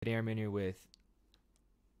Today I'm in here with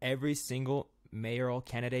every single mayoral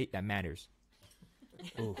candidate that matters.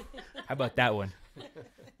 Ooh, how about that one?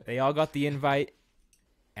 They all got the invite,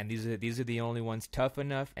 and these are the only ones tough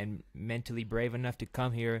enough and mentally brave enough to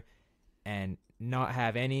come here and not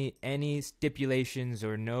have any stipulations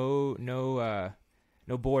or no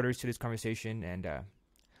borders to this conversation. And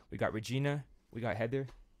we got Regina, we got Heather,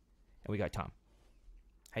 and we got Tom.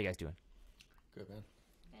 How you guys doing? Good, man.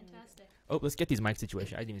 Fantastic. Oh, let's get these mic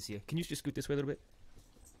situation. I didn't even see it. Can you just scoot this way a little bit?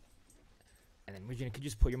 And then Regina, could you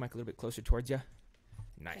just pull your mic a little bit closer towards you?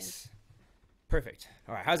 Nice. Perfect.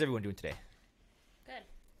 All right. How's everyone doing today?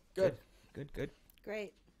 Good. Good.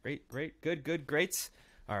 Great. Great. Good. Greats.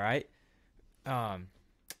 All right.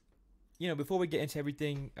 Before we get into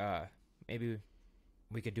everything, maybe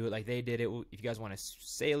we could do it like they did it. If you guys want to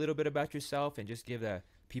say a little bit about yourself and just give the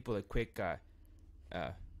people a quick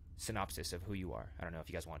synopsis of who you are. I don't know if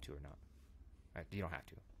you guys want to or not. You don't have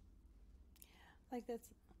to. Like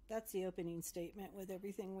that's the opening statement with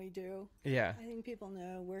everything we do. Yeah. I think people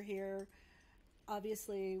know we're here.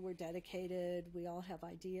 Obviously, we're dedicated. We all have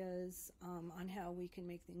ideas on how we can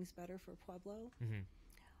make things better for Pueblo. Mm-hmm.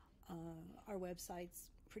 Our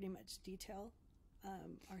websites pretty much detail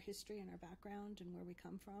our history and our background and where we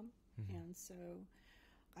come from. Mm-hmm. And so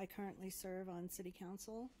I currently serve on City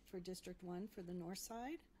Council for District 1 for the North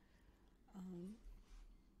Side.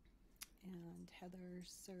 And Heather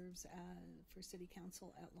serves for City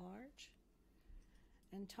Council at large.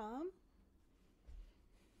 And Tom's...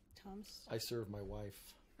 I serve my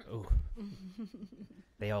wife. Oh.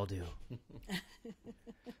 They all do.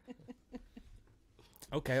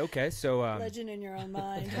 Okay. So legend in your own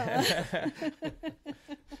mind, huh?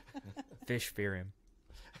 Fish fear him.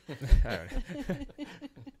 I don't know.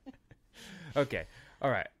 Okay.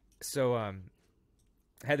 All right. So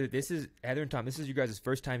Heather and Tom, this is you guys'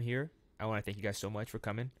 first time here. I want to thank you guys so much for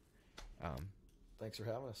coming. Thanks for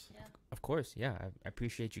having us. Yeah. Of course, yeah. I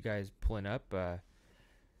appreciate you guys pulling up.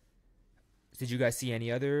 Did you guys see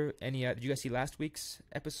did you guys see last week's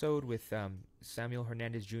episode with Samuel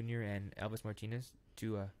Hernandez Jr. and Elvis Martinez?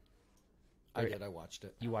 I did. I watched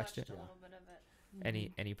it. You watched it? A little bit of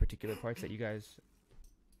it. Any particular parts that you guys?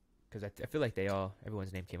 Because I feel like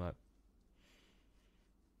everyone's name came up.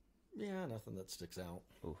 Yeah, nothing that sticks out.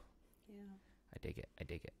 Ooh. Yeah. I dig it.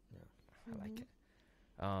 Yeah. I like it.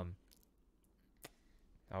 All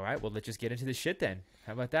right. Well, let's just get into the shit then.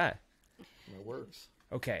 How about that? It works.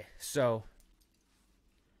 Okay. So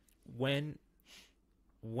when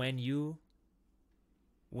you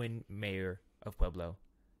win mayor of Pueblo,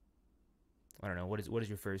 I don't know, what is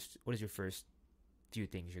your first few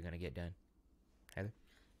things you're gonna get done? Heather?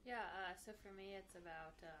 Yeah, so for me it's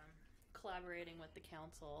about collaborating with the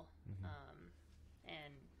council, Mm-hmm.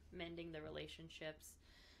 and mending the relationships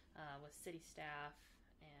with city staff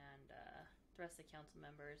and the rest of the council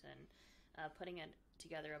members, and putting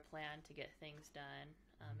together a plan to get things done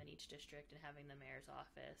in each district, and having the mayor's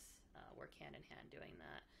office work hand in hand doing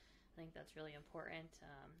that. I think that's really important.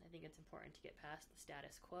 I think it's important to get past the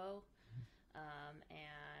status quo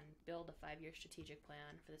and build a 5-year strategic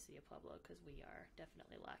plan for the city of Pueblo, because we are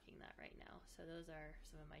definitely lacking that right now. So those are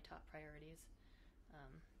some of my top priorities.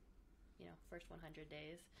 First 100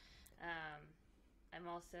 days. I'm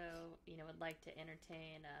also, would like to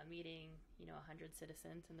entertain meeting, 100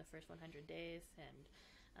 citizens in the first 100 days, and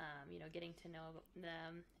getting to know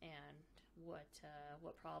them and what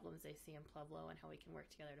problems they see in Pueblo and how we can work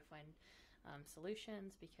together to find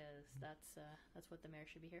solutions, because that's what the mayor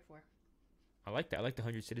should be here for. I like that. I like the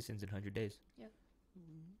 100 citizens in 100 days. Yep.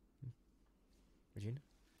 Mm-hmm. Regina?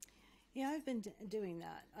 Yeah, I've been doing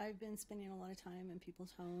that. I've been spending a lot of time in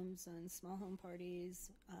people's homes and small home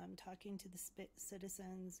parties, talking to the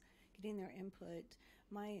citizens, getting their input.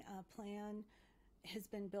 My plan has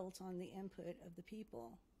been built on the input of the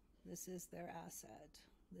people. This is their asset.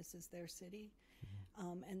 This is their city,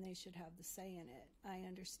 and they should have the say in it. I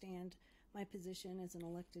understand my position as an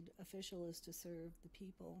elected official is to serve the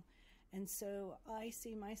people. And so I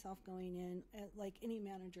see myself going in like any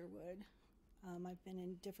manager would. I've been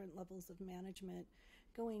in different levels of management,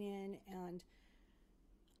 going in and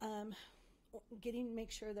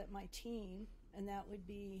make sure that my team, and that would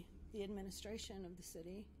be the administration of the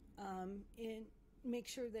city, make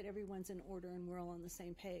sure that everyone's in order and we're all on the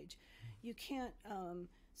same page. You can't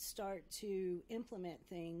start to implement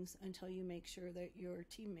things until you make sure that your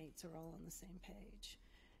teammates are all on the same page.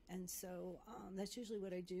 And so that's usually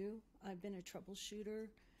what I do. I've been a troubleshooter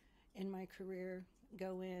in my career,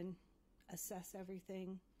 go in, assess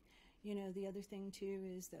everything. The other thing too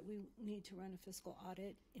is that we need to run a fiscal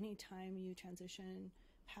audit anytime you transition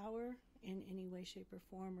power in any way, shape, or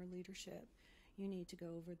form, or leadership. you need to go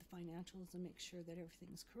over the financials and make sure that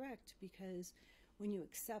everything's correct, because when you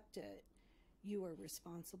accept it, you are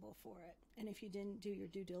responsible for it. And if you didn't do your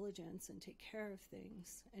due diligence and take care of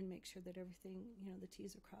things and make sure that everything, the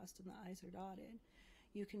T's are crossed and the I's are dotted,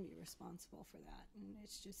 you can be responsible for that. And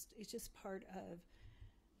it's just part of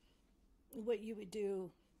what you would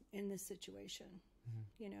do in this situation.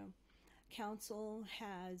 Council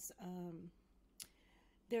has,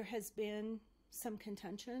 there has been some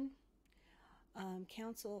contention.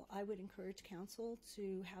 I would encourage council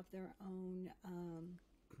to have their own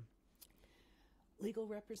legal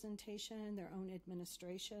representation, their own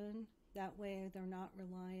administration. That way they're not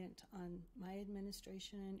reliant on my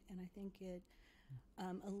administration, and I think it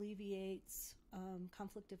alleviates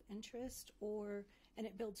conflict of interest, and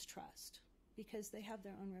it builds trust, because they have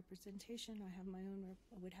their own representation. I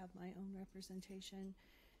would have my own representation,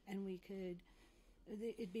 and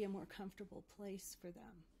it'd be a more comfortable place for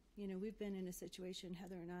them. We've been in a situation,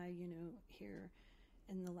 Heather and I, here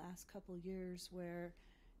in the last couple years, where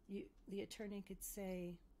the attorney could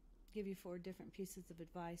give you 4 different pieces of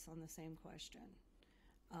advice on the same question.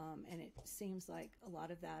 And it seems like a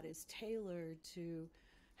lot of that is tailored to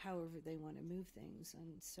however they want to move things.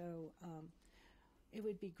 And so it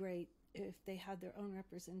would be great if they had their own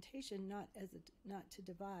representation, not to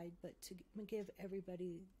divide, but to give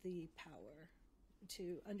everybody the power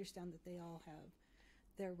to understand that they all have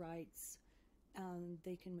their rights, and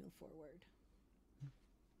they can move forward.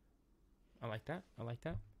 I like that.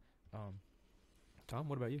 Tom,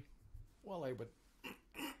 what about you? Well, I would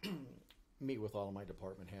meet with all of my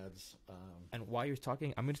department heads. And while you're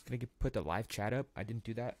talking, I'm just going to put the live chat up. I didn't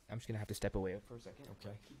do that. I'm just going to have to step away for a second.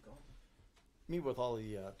 Okay. Keep going. Meet with all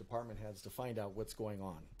the department heads to find out what's going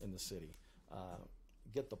on in the city.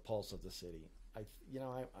 Get the pulse of the city.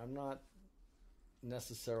 I'm not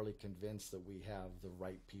necessarily convinced that we have the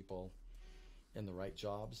right people in the right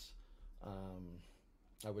jobs.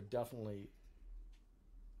 I would definitely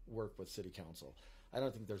work with city council. I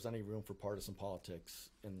don't think there's any room for partisan politics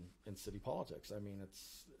in city politics. I mean,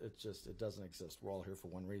 it doesn't exist. We're all here for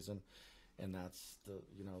one reason, and that's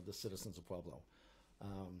the citizens of Pueblo.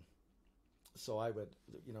 So I would,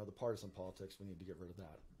 the partisan politics, we need to get rid of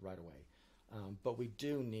that right away. But we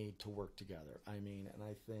do need to work together. I mean, and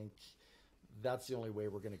I think that's the only way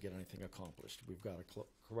we're going to get anything accomplished. We've got to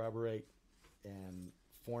collaborate and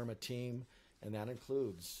form a team, and that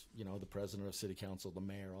includes, the president of city council, the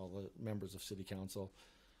mayor, all the members of city council,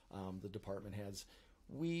 the department heads.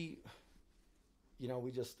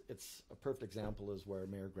 It's a perfect example is where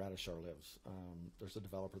Mayor Gradishar lives. There's a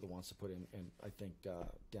developer that wants to put in, and I think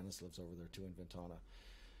Dennis lives over there too in Ventana,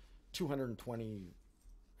 220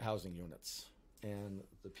 housing units, and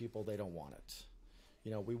the people, they don't want it.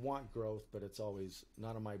 We want growth, but it's always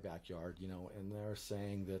not in my backyard, and they're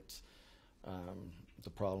saying that the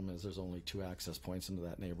problem is there's only 2 access points into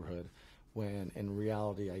that neighborhood, when in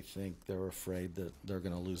reality I think they're afraid that they're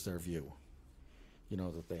going to lose their view,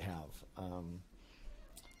 that they have.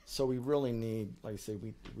 So we really need, like I say,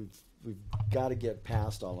 we've got to get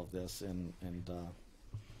past all of this and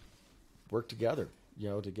work together,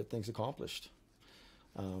 to get things accomplished.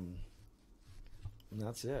 And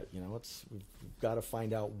that's it. We've got to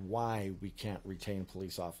find out why we can't retain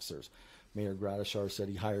police officers. Mayor Gradishar said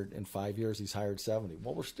in 5 years he's hired 70.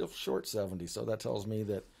 Well, we're still short 70, so that tells me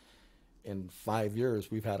that in 5 years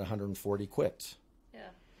we've had 140 quit.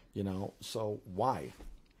 Yeah. So why?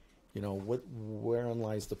 Wherein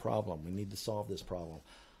lies the problem? We need to solve this problem.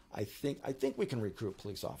 I think we can recruit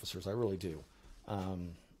police officers. I really do.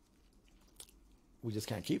 We just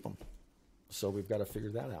can't keep them. So we've got to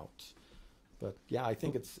figure that out. But yeah, I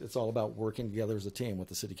think it's all about working together as a team with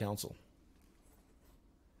the city council.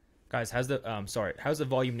 Guys, how's the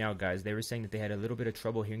volume now, guys? They were saying that they had a little bit of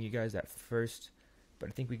trouble hearing you guys at first, but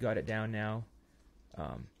I think we got it down now.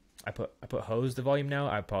 I put hose the volume now.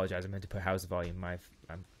 I apologize. I meant to put house the volume. My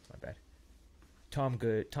bad. Tom's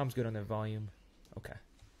good on the volume. Okay.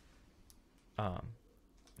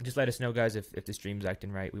 Just let us know, guys, if the stream's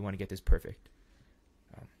acting right. We want to get this perfect.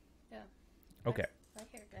 Yeah. Okay. I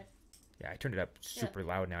hear good. Yeah, I turned it up super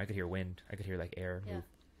loud now. I could hear wind. I could hear like air move.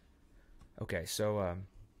 Okay, so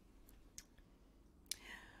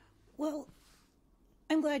well,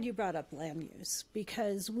 I'm glad you brought up land use,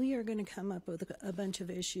 because we are going to come up with a bunch of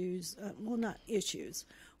issues. Well, not issues.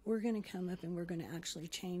 We're going to come up and we're going to actually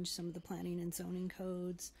change some of the planning and zoning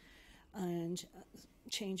codes and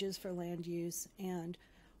changes for land use. And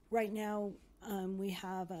right now we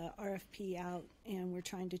have a RFP out, and we're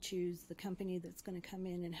trying to choose the company that's going to come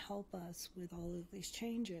in and help us with all of these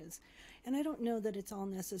changes. And I don't know that it's all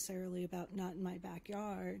necessarily about not in my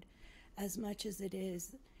backyard as much as it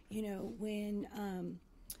is, You know, when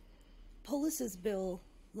Polis's bill,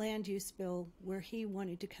 land use bill, where he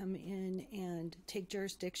wanted to come in and take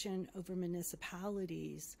jurisdiction over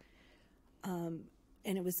municipalities, and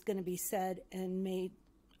it was going to be said and made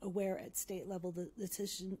aware at state level, the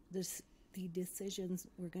decisions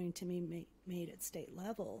were going to be made at state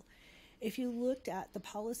level. If you looked at the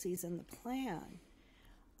policies in the plan,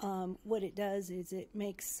 what it does is it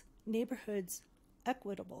makes neighborhoods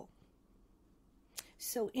equitable.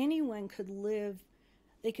 So anyone could live,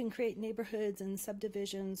 they can create neighborhoods and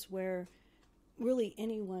subdivisions where really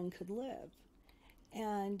anyone could live.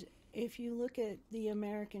 And if you look at the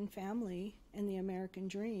American family and the American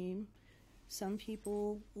dream, some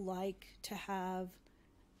people like to have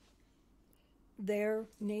their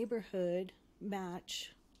neighborhood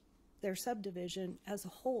match their subdivision as a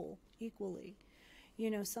whole equally. You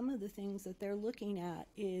know, some of the things that they're looking at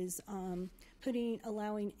is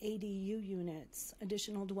allowing ADU units,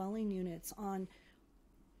 additional dwelling units, on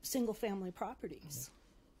single-family properties.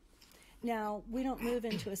 Now, we don't move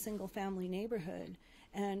into a single-family neighborhood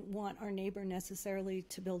and want our neighbor necessarily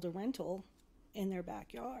to build a rental in their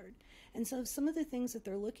backyard. And so some of the things that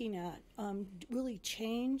they're looking at really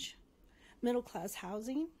change middle-class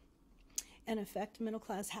housing and affect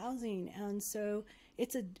middle-class housing. And so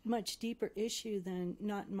it's a much deeper issue than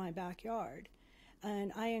not in my backyard.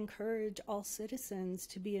 And I encourage all citizens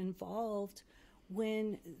to be involved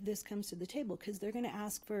when this comes to the table, because they're going to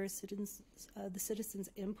ask for the citizens'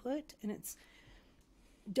 input, and it's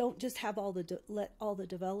don't just have let all the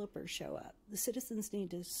developers show up. The citizens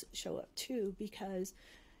need to show up too, because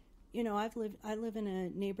you know, I live in a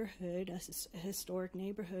neighborhood, a historic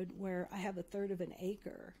neighborhood, where I have a third of an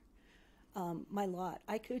acre. My lot,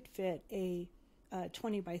 I could fit a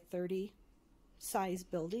 20 by 30 size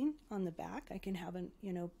building on the back. I can have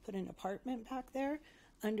put an apartment back there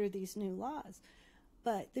under these new laws.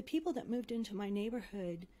 But the people that moved into my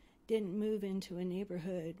neighborhood didn't move into a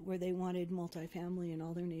neighborhood where they wanted multifamily and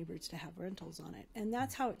all their neighbors to have rentals on it. And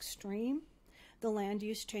that's how extreme the land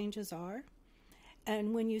use changes are.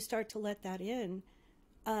 And when you start to let that in,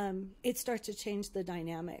 it starts to change the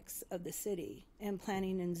dynamics of the city and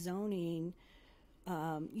planning and zoning.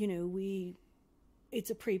 It's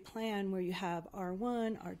a pre-plan where you have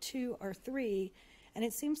R1, R2, R3, and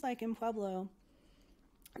it seems like in Pueblo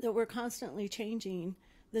that we're constantly changing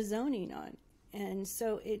the zoning on. And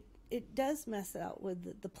so it does mess out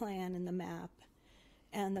with the plan and the map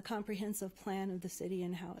and the comprehensive plan of the city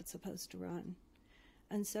and how it's supposed to run.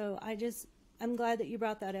 And so I'm glad that you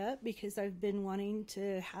brought that up, because I've been wanting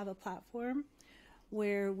to have a platform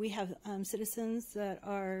where we have citizens that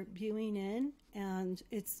are viewing in, and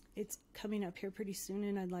it's coming up here pretty soon,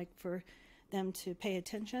 and I'd like for them to pay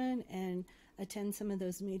attention and attend some of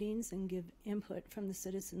those meetings and give input from the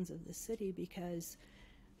citizens of the city, because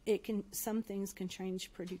some things can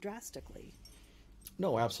change pretty drastically.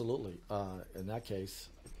 No, absolutely. In that case,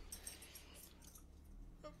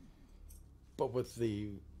 but with the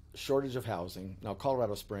shortage of housing, now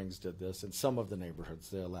Colorado Springs did this in some of the neighborhoods.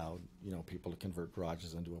 They allowed people to convert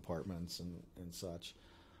garages into apartments and such,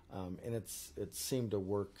 and it seemed to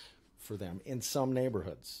work for them in some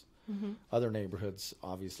neighborhoods. Mm-hmm. Other neighborhoods,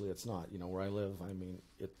 obviously, it's not. Where I live, I mean,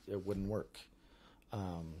 it wouldn't work.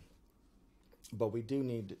 But we do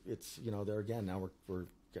need, there again, now we're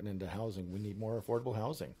getting into housing. We need more affordable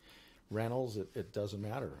housing. Rentals, it doesn't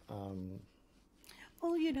matter.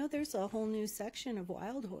 Well, there's a whole new section of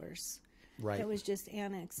Wild Horse that was just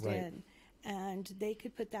annexed in. And they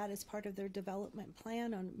could put that as part of their development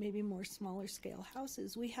plan on maybe more smaller scale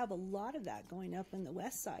houses. We have a lot of that going up in the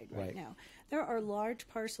west side right now. There are large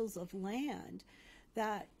parcels of land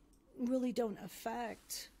that really don't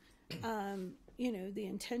affect, the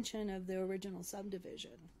intention of the original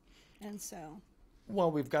subdivision. And so... Well,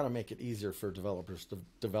 we've got to make it easier for developers to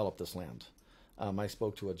develop this land. I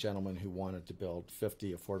spoke to a gentleman who wanted to build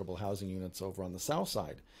 50 affordable housing units over on the south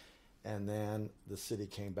side. And then the city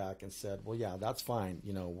came back and said, well, yeah, that's fine.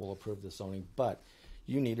 We'll approve the zoning, but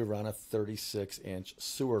you need to run a 36-inch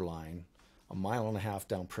sewer line a mile and a half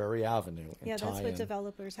down Prairie Avenue. And that's what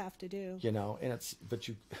developers have to do. And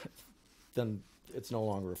then it's no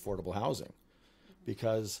longer affordable housing,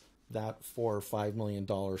 because that $4 or $5 million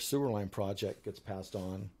sewer line project gets passed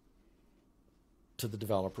on to the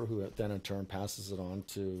developer, who then in turn passes it on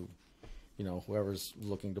to, whoever's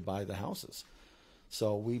looking to buy the houses.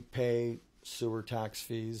 So we pay sewer tax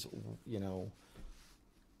fees,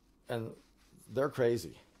 and they're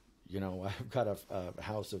crazy. I've got a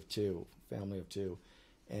house of two, family of two,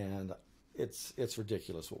 and it's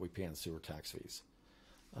ridiculous what we pay in sewer tax fees.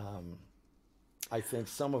 I think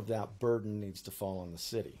some of that burden needs to fall on the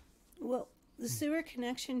city. Well, the sewer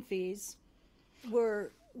connection fees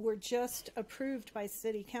were just approved by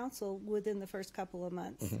city council within the first couple of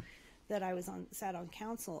months that I sat on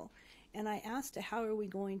council. And I asked, how are we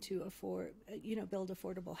going to afford, build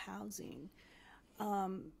affordable housing?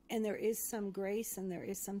 And there is some grace and there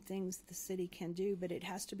is some things the city can do, but it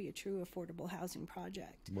has to be a true affordable housing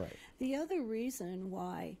project. Right. The other reason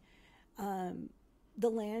why the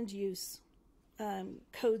land use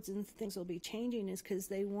codes and things will be changing is because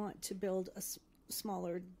they want to build a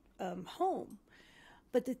smaller home.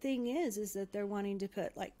 But the thing is that they're wanting to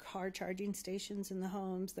put like car charging stations in the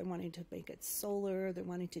homes. They're wanting to make it solar. They're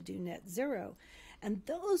wanting to do net zero. And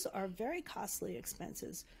those are very costly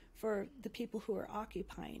expenses for the people who are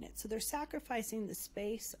occupying it. So they're sacrificing the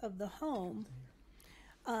space of the home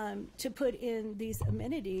to put in these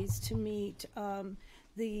amenities to meet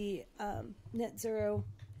the net zero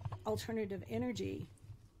alternative energy.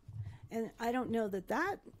 And I don't know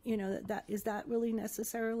that is that really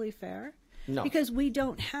necessarily fair? No. Because we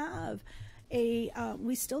don't have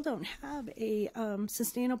we still don't have a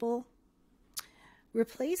sustainable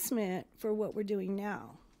replacement for what we're doing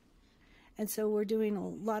now. And so we're doing a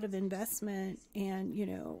lot of investment and,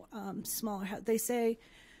 smaller. They say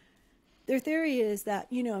their theory is that,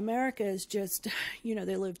 America is just,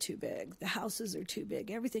 they live too big. The houses are too big.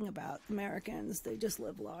 Everything about Americans, they just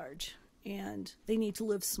live large and they need to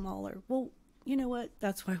live smaller. Well, you know what?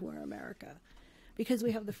 That's why we're America. Because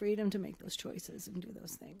we have the freedom to make those choices and do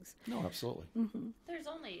those things. No, absolutely. Mm-hmm. There's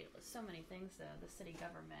only so many things, though, the city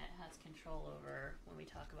government has control over when we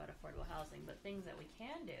talk about affordable housing. But things that we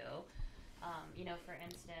can do, for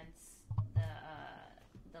instance,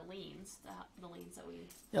 the liens, the liens that we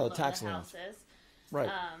the put on tax the liens. houses.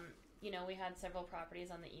 Right. We had several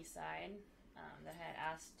properties on the east side that had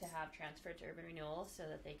asked to have transferred to urban renewal so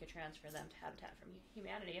that they could transfer them to Habitat for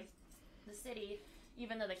Humanity. The city,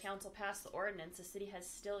 even though the council passed the ordinance, the city has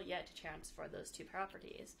still yet to transfer those two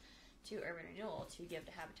properties to urban renewal to give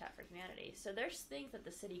to Habitat for Humanity. So there's things that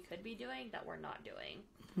the city could be doing that we're not doing.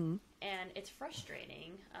 Mm-hmm. And it's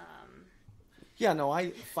frustrating.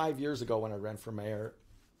 5 years ago when I ran for mayor,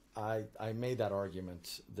 I made that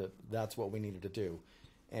argument that that's what we needed to do.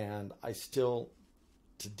 And I still,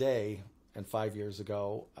 today and 5 years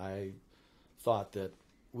ago, I thought that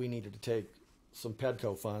we needed to take some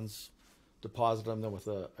PEDCO funds, deposit them with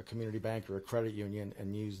a community bank or a credit union,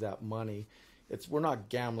 and use that money. We're not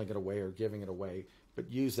gambling it away or giving it away, but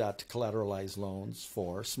use that to collateralize loans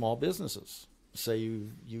for small businesses. Say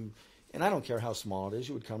you and I don't care how small it is,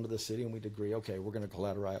 you would come to the city and we'd agree, okay, we're going to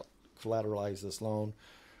collateralize this loan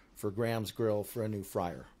for Graham's Grill for a new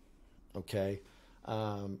fryer, okay?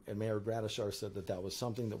 And Mayor Gradishar said that was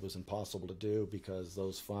something that was impossible to do because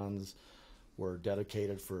those funds were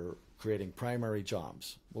dedicated for creating primary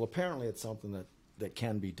jobs. Well, apparently it's something that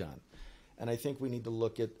can be done. And I think we need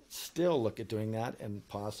to still look at doing that and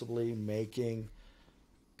possibly making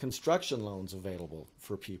construction loans available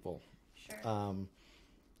for people. Sure.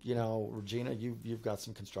 Regina, you've got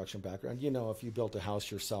some construction background. If you built a house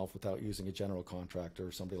yourself without using a general contractor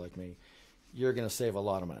or somebody like me, you're going to save a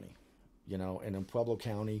lot of money. And in Pueblo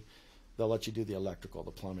County, they'll let you do the electrical,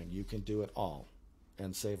 the plumbing. You can do it all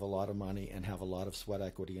and save a lot of money and have a lot of sweat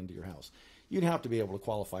equity into your house. You'd have to be able to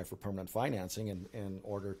qualify for permanent financing in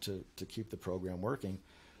order to keep the program working.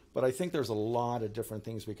 But I think there's a lot of different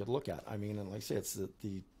things we could look at. I mean, and like I say, it's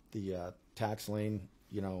the tax lien,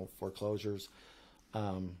 foreclosures.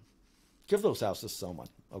 Give those houses to someone,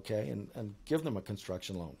 okay, and give them a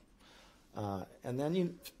construction loan. And then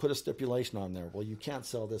you put a stipulation on there. Well, you can't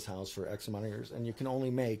sell this house for X amount of years, and you can only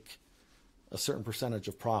make a certain percentage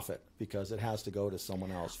of profit because it has to go to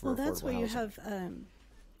someone else for affordable housing. Well, that's where you have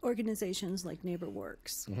organizations like Neighbor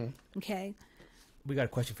Works, okay? We got a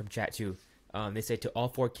question from chat too. They say to all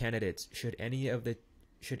four candidates, should any of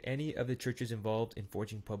the churches involved in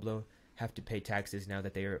Forging Pueblo have to pay taxes now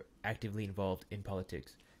that they are actively involved in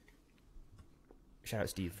politics? Shout out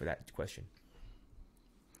Steve for that question.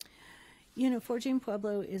 Forging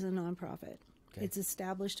Pueblo is a nonprofit. Okay. It's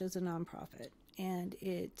established as a nonprofit, and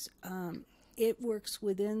it works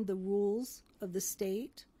within the rules of the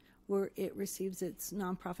state where it receives its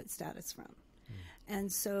nonprofit status from.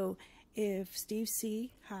 And so if Steve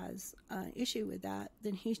C. has an issue with that,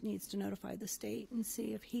 then he needs to notify the state and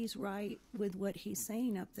see if he's right with what he's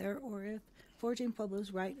saying up there, or if Forging Pueblo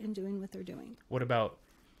is right in doing what they're doing. What about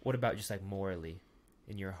just like morally,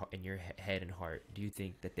 in your head and heart? Do you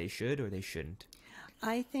think that they should or they shouldn't?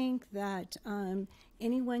 I think that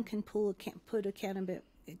anyone can put a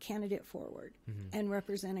candidate forward and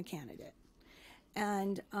represent a candidate,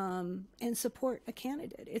 and support a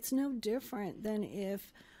candidate. It's no different than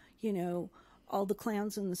if all the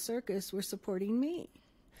clowns in the circus were supporting me.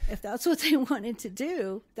 If that's what they wanted to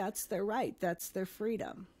do, that's their right. That's their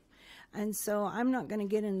freedom. And so I'm not going to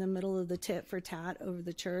get in the middle of the tit for tat over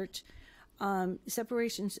the church.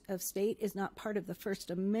 Separation of state is not part of the First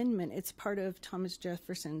Amendment. It's part of Thomas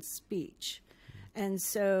Jefferson's speech. And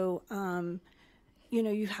so,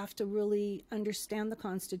 you have to really understand the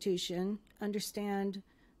Constitution, understand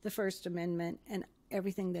the First Amendment and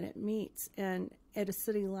everything that it meets. And at a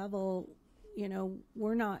city level,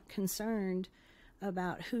 we're not concerned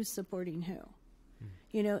about who's supporting who.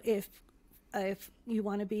 If you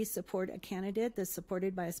want to support a candidate that's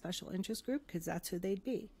supported by a special interest group, because that's who they'd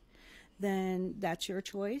be, then that's your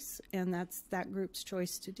choice, and that's that group's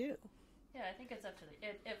choice to do. Yeah, I think it's up to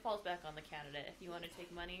it falls back on the candidate. If you want to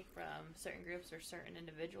take money from certain groups or certain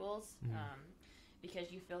individuals,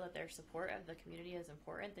 because you feel that their support of the community is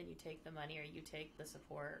important, then you take the money or you take the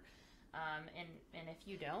support. And if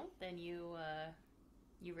you don't, then you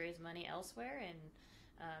raise money elsewhere, and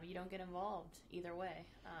you don't get involved either way.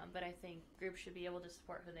 But I think groups should be able to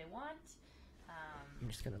support who they want. I'm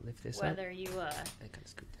just gonna lift this whether up. You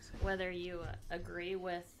whether you agree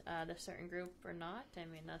with the certain group or not. I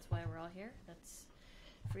mean, that's why we're all here. That's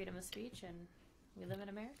freedom of speech, and we live in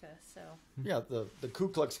America. So yeah, the Ku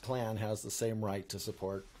Klux Klan has the same right to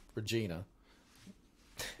support Regina,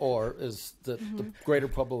 or is the Greater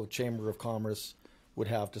Pueblo Chamber of Commerce would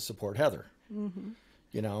have to support Heather.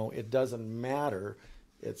 It doesn't matter.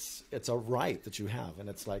 It's a right that you have, and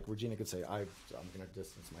it's like Regina could say, "I'm going to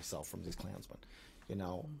distance myself from these Klansmen,"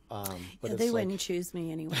 But they wouldn't choose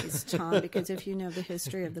me anyways, Tom, because if you know the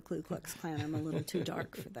history of the Ku Klux Klan, I'm a little too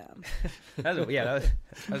dark for them. That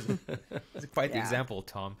was quite the example,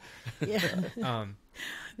 Tom. Yeah.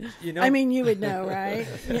 I mean, you would know, right?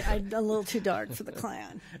 I'm a little too dark for the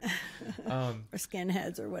Klan. Or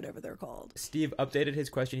skinheads or whatever they're called. Steve updated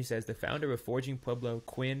his question. He says, the founder of Forging Pueblo,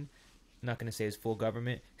 Quinn, not going to say his full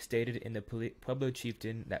government, stated in the Pueblo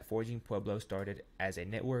Chieftain that Forging Pueblo started as a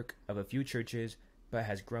network of a few churches, but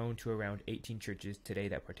has grown to around 18 churches today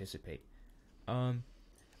that participate. I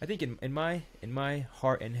think in my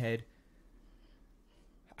heart and head,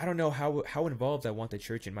 I don't know how involved I want the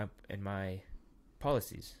church in my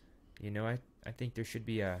policies. I think there should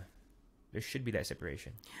be that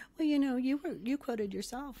separation. Well, you quoted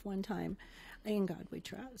yourself one time, "In God we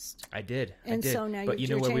trust." I did. So now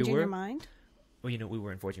you're changing your mind? Well, we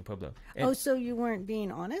were in Forging Pueblo. So you weren't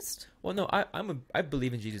being honest? Well, no, I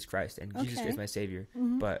believe in Jesus Christ, and Jesus is my Savior.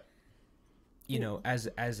 But as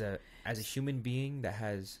a human being that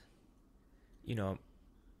has,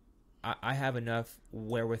 I have enough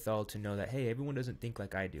wherewithal to know that, hey, everyone doesn't think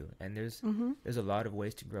like I do, and there's a lot of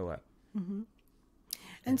ways to grow up.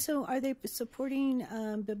 And so, are they supporting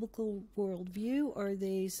biblical worldview, or are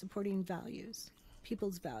they supporting values,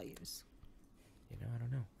 people's values? I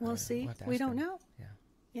don't know. Well, see, we don't know.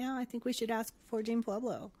 Yeah, I think we should ask Forging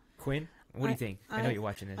Pueblo. Quinn, what do you think? I know you're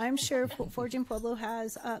watching this. I'm sure Forging Pueblo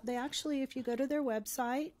has. They actually, if you go to their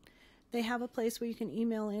website, they have a place where you can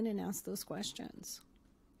email in and ask those questions.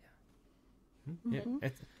 Yeah,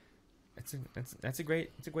 that's a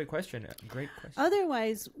great question. A great question.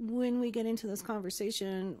 Otherwise, when we get into this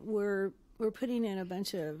conversation, we're putting in a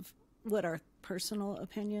bunch of what our personal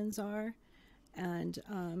opinions are, and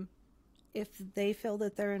if they feel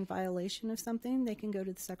that they're in violation of something, they can go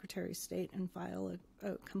to the Secretary of State and file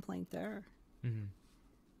a complaint there.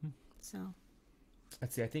 So,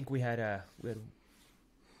 let's see. I think we had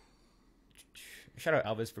shout out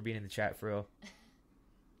Elvis for being in the chat for real.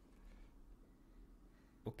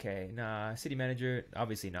 Okay, nah, city manager,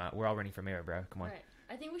 obviously not. We're all running for mayor, bro. Come on. All right.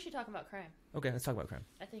 I think we should talk about crime. Okay, let's talk about crime.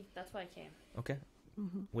 I think that's why I came. Okay.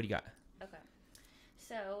 What do you got? Okay.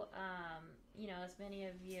 So, as many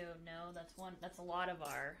of you know, that's a lot of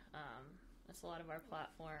our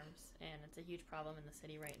platforms, and it's a huge problem in the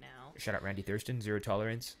city right now. Shout out Randy Thurston, Zero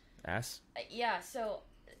Tolerance, ass. So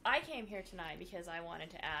I came here tonight because I wanted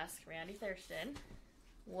to ask Randy Thurston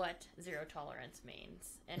what zero tolerance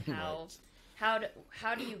means, and how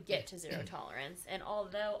do you get to zero tolerance? And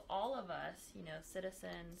although all of us,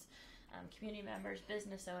 citizens, community members,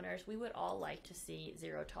 business owners, we would all like to see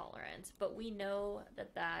zero tolerance, but we know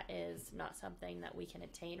that is not something that we can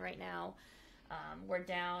attain right now.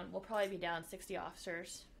 We'll probably be down 60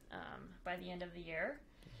 officers by the end of the year.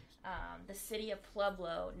 The city of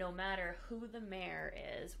Pueblo, no matter who the mayor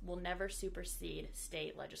is, will never supersede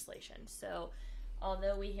state legislation. So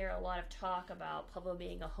although we hear a lot of talk about Pueblo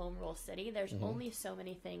being a home rule city, there's only so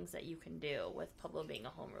many things that you can do with Pueblo being a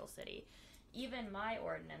home rule city. Even my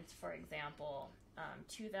ordinance, for example,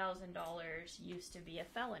 $2,000 used to be a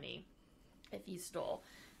felony if you stole.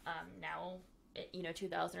 Now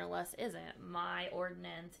 $2,000 or less isn't. My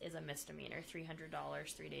ordinance is a misdemeanor,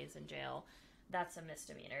 $300, 3 days in jail. That's a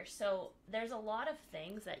misdemeanor. So there's a lot of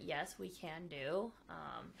things that, yes, we can do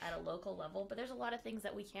at a local level, but there's a lot of things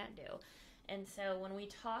that we can't do. And so when we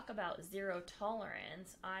talk about zero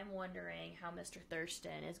tolerance, I'm wondering how Mr.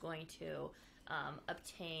 Thurston is going to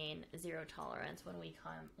obtain zero tolerance when we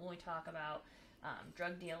talk about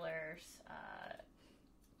drug dealers,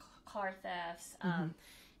 car thefts.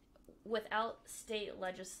 Without state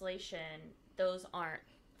legislation, those aren't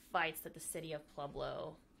fights that the city of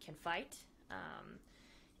Pueblo can fight.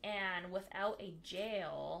 And without a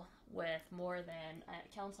jail, with more than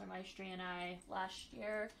Councilor Maestri and I last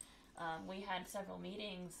year, we had several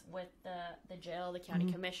meetings with the jail, the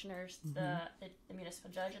county commissioners, the municipal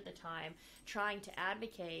judge at the time, trying to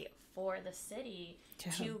advocate for the city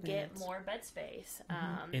to get more bed space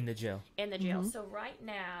in the jail. So right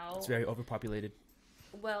now, It's very overpopulated.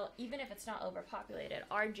 well, even if it's not overpopulated,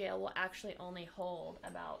 our jail will actually only hold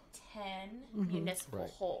about 10 municipal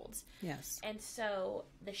holds. Yes. And so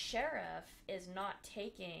the sheriff is not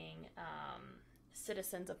taking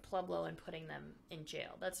citizens of Pueblo and putting them in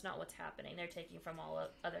jail. That's not what's happening. They're taking from all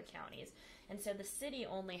other counties. And so the city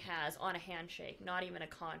only has, on a handshake, not even a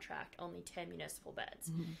contract, only 10 municipal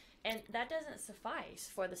beds. And that doesn't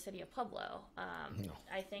suffice for the city of Pueblo. No.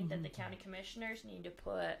 I think that the county commissioners need to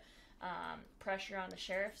put pressure on the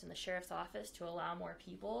sheriffs and the sheriff's office to allow more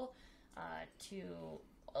people to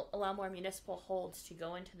allow more municipal holds to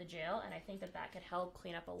go into the jail, and I think that could help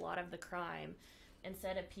clean up a lot of the crime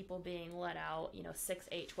instead of people being let out 6,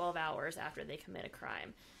 8, 12 hours after they commit a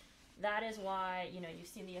crime. That is why you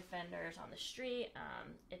see the offenders on the street.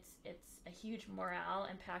 It's a huge morale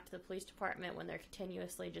impact to the police department when they're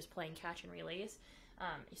continuously just playing catch and release.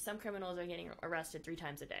 Some criminals are getting arrested 3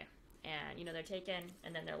 times a day. And, they're taken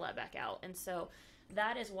and then they're let back out. And so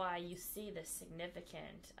that is why you see this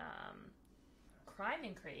significant crime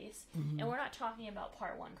increase. And we're not talking about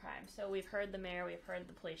Part 1 crimes. So we've heard the mayor, we've heard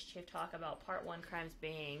the police chief talk about Part 1 crimes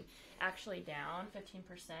being actually down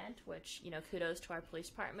 15%, which, kudos to our police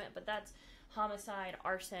department. But that's homicide,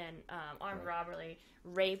 arson, armed robbery,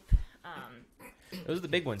 rape. Those are the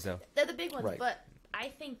big ones, though. They're the big ones. Right. But I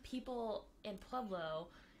think people in Pueblo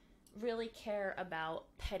really care about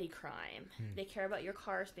petty crime. They care about your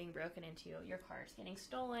cars being broken into, your cars getting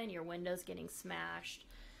stolen, your windows getting smashed.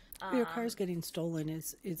 Your car's getting stolen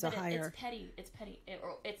is a higher. It's petty. It's petty.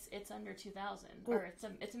 It's under 2,000, or it's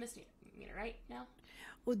a misdemeanor right now.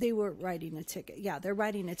 Well, they were writing a ticket. Yeah, they're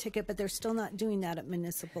writing a ticket, but they're still not doing that at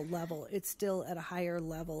municipal level. It's still at a higher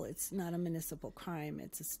level. It's not a municipal crime.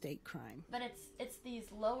 It's a state crime. But it's these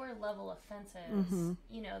lower level offenses,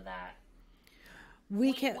 that.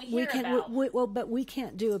 We can't. But we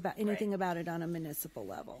can't do anything Right. about it on a municipal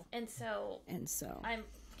level. And so I'm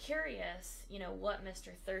curious, what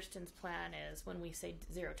Mr. Thurston's plan is when we say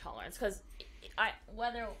zero tolerance. Because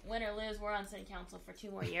whether win or lose, we're on city council for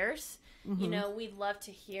 2 more years. We'd love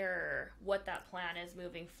to hear what that plan is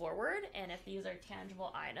moving forward, and if these are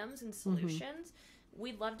tangible items and solutions.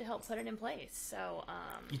 We'd love to help put it in place. So,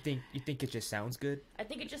 You think it just sounds good? I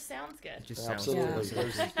think it just sounds good. It just sounds Absolutely.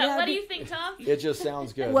 good. There's- What do you think, Tom? It just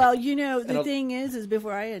sounds good. Well, the And thing is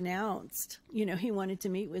before I announced, he wanted to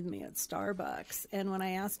meet with me at Starbucks. And when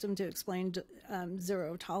I asked him to explain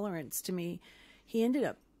zero tolerance to me, he ended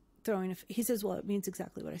up he says, well, it means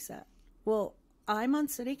exactly what I said. Well, I'm on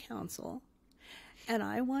city council and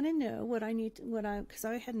I want to know because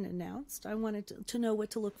I hadn't announced, I wanted to know what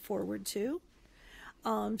to look forward to.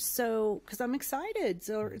 Because I'm excited,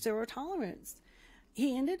 zero tolerance.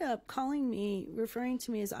 He ended up calling me, referring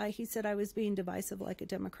to me as he said I was being divisive like a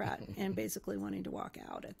Democrat and basically wanting to walk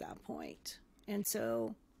out at that point. And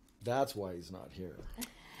so. That's why he's not here.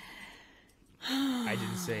 I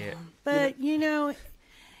didn't say it. But,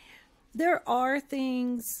 there are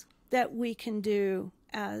things that we can do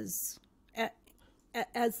as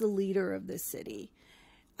the leader of the city.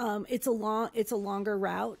 It's a longer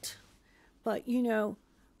route. But,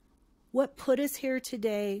 what put us here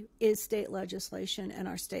today is state legislation and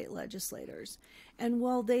our state legislators. And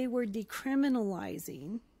while they were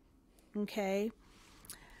decriminalizing,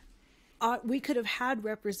 we could have had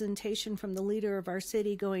representation from the leader of our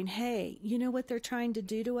city going, hey, you know what they're trying to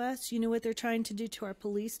do to us? You know what they're trying to do to our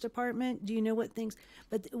police department? Do you know what things?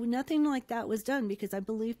 But nothing like that was done because I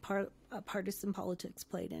believe partisan politics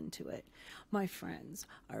played into it. My friends,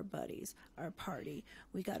 our buddies, our party,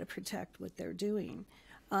 we got to protect what they're doing.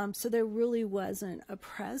 So there really wasn't a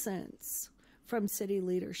presence from city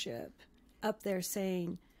leadership up there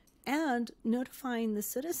saying, and notifying the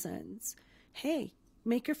citizens, hey,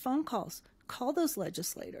 make your phone calls. Call those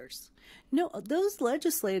legislators. No, those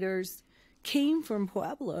legislators came from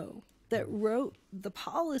Pueblo, that wrote the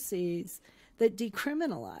policies that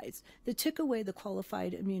decriminalized, that took away the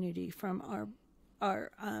qualified immunity from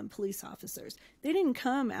our police officers. They didn't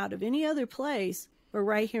come out of any other place but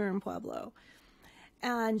right here in Pueblo.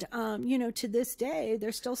 And, to this day,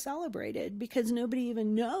 they're still celebrated because nobody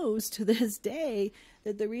even knows to this day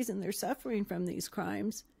that the reason they're suffering from these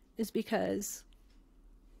crimes is because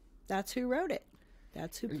that's who wrote it.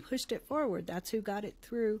 That's who pushed it forward. That's who got it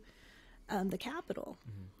through the Capitol.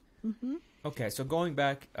 Okay, so going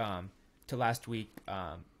back to last week,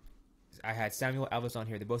 I had Samuel Alvis on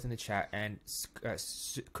here. They're both in the chat. And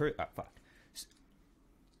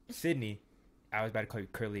Sydney, I was about to call you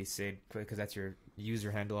Curly Sid because that's your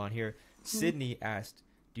user handle on here. Sydney asked,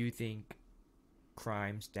 do you think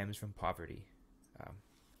crime stems from poverty?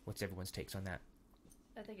 What's everyone's takes on that?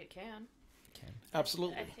 I think it can.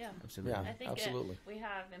 Absolutely. Absolutely. Yeah, I think absolutely. we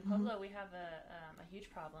have in Pueblo we have a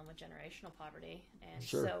huge problem with generational poverty, and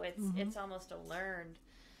Sure. so it's almost a learned.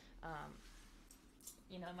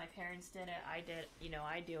 My parents did it. I did.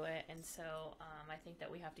 I do it, and so I think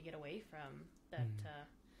that we have to get away from that.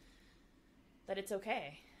 That it's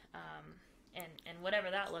okay, and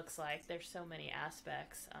whatever that looks like. There's so many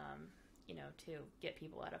aspects, to get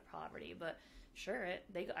people out of poverty, but. Sure,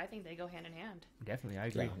 I think they go hand in hand. Definitely, I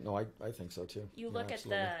agree. Yeah, no, I think so too. You look at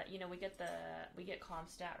we get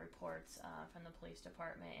Comstat reports from the police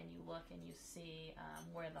department, and you look and you see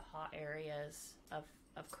where the hot areas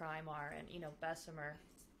of crime are, and Bessemer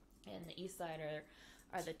and the East Side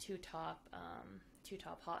are the two top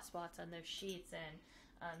hot spots on those sheets, and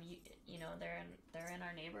they're in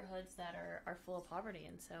our neighborhoods that are full of poverty,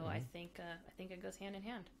 and so I think it goes hand in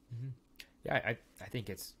hand. Yeah, I think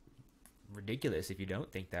it's ridiculous if you don't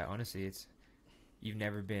think that. Honestly, it's you've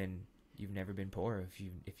never been poor if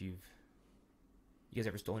you guys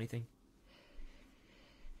ever stole anything.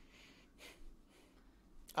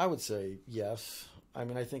 I would say yes. I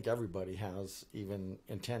mean, I think everybody has, even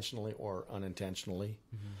intentionally or unintentionally.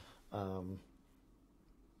 I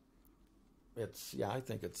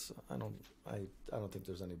don't think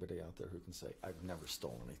there's anybody out there who can say I've never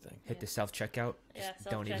stolen anything. Hit the self checkout. Yeah,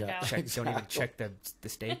 Don't even self-checkout. check. Don't even check the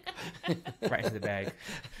steak right into the bag.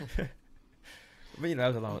 But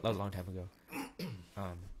that was a long time ago.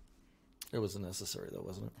 It was necessary though,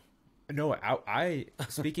 wasn't it? No, I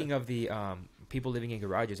speaking of the people living in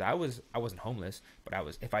garages, I wasn't homeless, but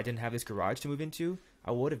if I didn't have this garage to move into,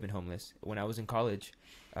 I would have been homeless. When I was in college,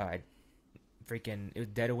 it was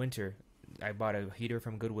dead of winter. I bought a heater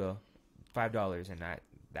from Goodwill, $5, and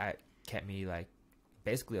that kept me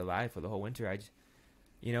basically alive for the whole winter. I just,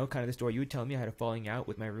 kind of the story you would tell me. I had a falling out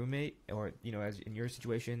with my roommate, or as in your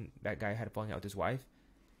situation, that guy had a falling out with his wife.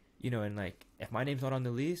 And if my name's not on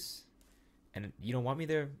the lease, and you don't want me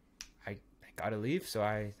there, I gotta leave. So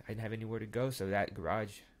I didn't have anywhere to go. So that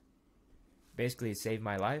garage basically saved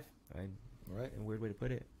my life. Right. A weird way to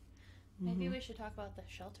put it. Maybe we should talk about the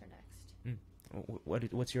shelter next.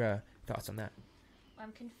 What's your thoughts on that?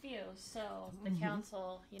 I'm confused. So the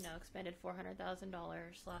council, expended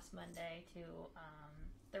 $400,000 last Monday to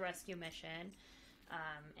the rescue mission,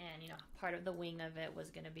 and part of the wing of it was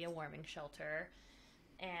going to be a warming shelter.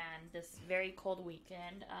 And this very cold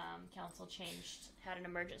weekend, council had an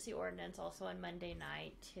emergency ordinance also on Monday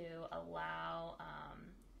night to allow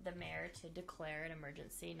the mayor to declare an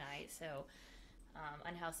emergency night. So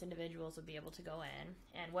unhoused individuals would be able to go in,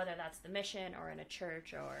 and whether that's the mission or in a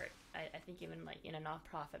church, or I think even in a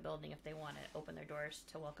nonprofit building, if they want to open their doors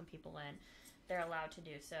to welcome people in, they're allowed to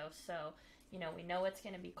do so. So, we know it's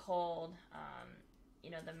going to be cold.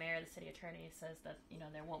 The mayor, the city attorney says that,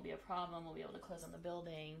 there won't be a problem. We'll be able to close on the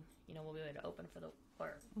building. We'll be able to open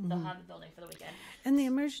they'll have the building for the weekend. And the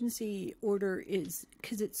emergency order is,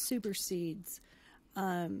 because it supersedes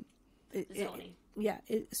Zoning.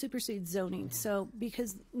 It supersedes zoning. So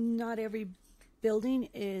because not every building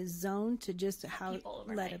is zoned to just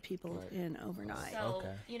let people in overnight. So,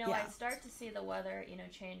 Okay. I start to see the weather,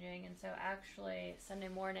 changing. And so actually Sunday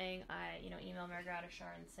morning, I, email Mayor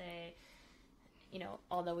Gradishar and say,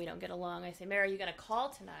 although we don't get along, I say, Mayor, are you going to call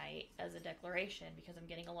tonight as a declaration? Because I'm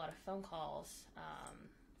getting a lot of phone calls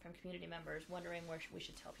from community members wondering where we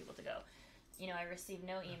should tell people to go. I received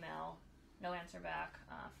no email, no answer back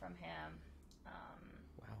from him.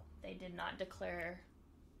 Wow. They did not declare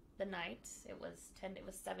the night. It was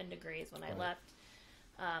 7 degrees when I left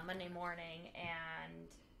Monday morning, and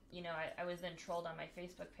I was then trolled on my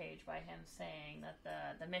Facebook page by him saying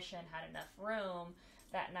that the mission had enough room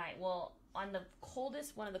that night. Well, on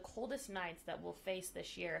one of the coldest nights that we'll face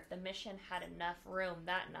this year, if the mission had enough room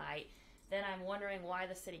that night, then I'm wondering why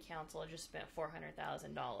the city council just spent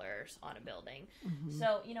 $400,000 on a building.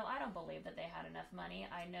 So, you know, I don't believe that they had enough money.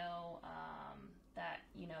 I know that,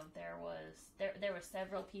 you know, there were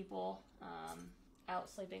several people out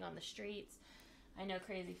sleeping on the streets. I know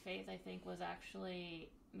Crazy Faith, I think, was actually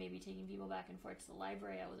maybe taking people back and forth to the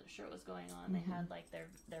library. I wasn't sure what was going on. They had like their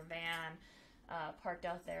van parked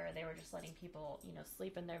out there. They were just letting people, you know,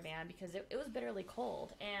 sleep in their van because it was bitterly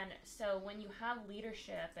cold. And so when you have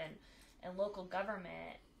leadership and local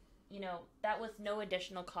government, you know, that was no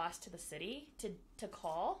additional cost to the city to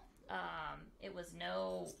call. It was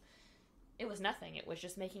nothing. It was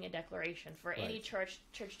just making a declaration for any church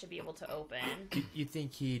to be able to open. You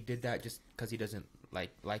think he did that just because he doesn't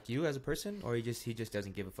like you as a person, or he just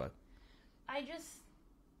doesn't give a fuck?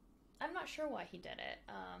 I'm not sure why he did it,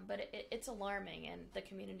 but it's alarming, and the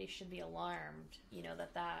community should be alarmed, you know,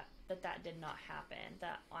 that did not happen,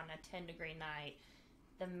 that on a 10-degree night,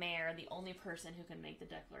 the mayor, the only person who can make the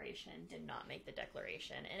declaration, did not make the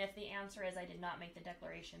declaration. And if the answer is I did not make the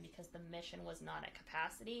declaration because the mission was not at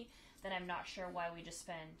capacity, then I'm not sure why we just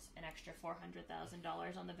spent an extra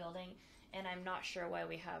 $400,000 on the building, and I'm not sure why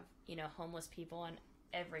we have, you know, homeless people on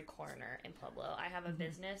every corner in Pueblo. I have a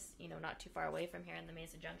business, you know, not too far away from here in the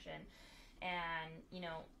Mesa Junction, and, you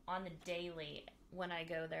know, on the daily, when I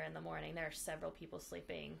go there in the morning, there are several people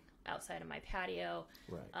sleeping outside of my patio.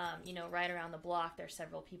 Right. You know, right around the block, there's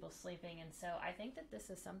several people sleeping, and so I think that this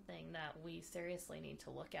is something that we seriously need to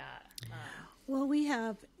look at. Well, we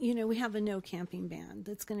have a no camping ban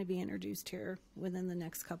that's going to be introduced here within the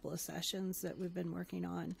next couple of sessions that we've been working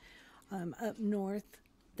on. Up north,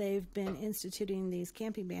 they've been instituting these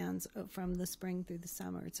camping bans from the spring through the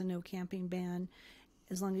summer. It's a no camping ban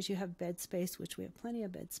as long as you have bed space, which we have plenty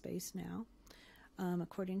of bed space now,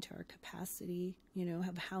 according to our capacity, you know,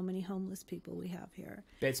 of how many homeless people we have here.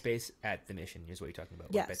 Bed space at the mission is what you're talking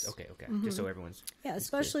about. Yes. Beds. Okay. Just so everyone's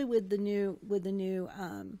especially clear. with the new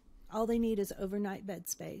all they need is overnight bed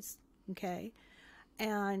space. Okay,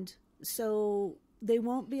 and so they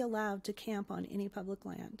won't be allowed to camp on any public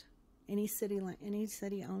land, any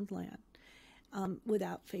city-owned land,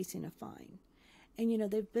 without facing a fine. And, you know,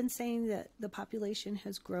 they've been saying that the population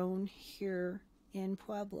has grown here in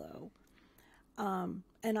Pueblo. And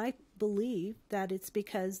I believe that it's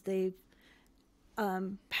because they've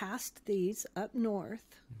passed these up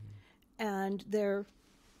north, and they're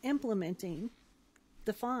implementing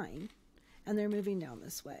the fine, and they're moving down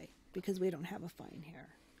this way because we don't have a fine here.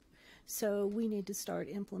 So we need to start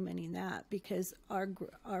implementing that because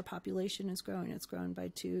our population is growing. It's grown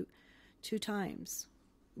by two times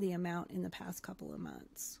the amount in the past couple of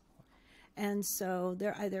months. And so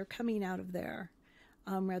they're either coming out of there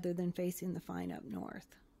rather than facing the fine up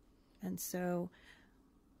north. And so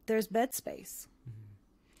there's bed space.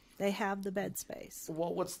 They have the bed space.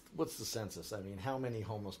 Well, what's the census? I mean, how many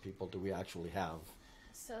homeless people do we actually have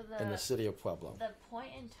in the city of Pueblo? The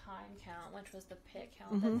point in time count, which was the pit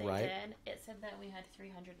count that they Right. did, it said that we had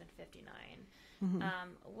 359,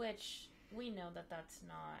 which we know that that's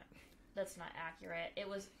not accurate. It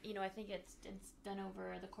was, you know, I think it's done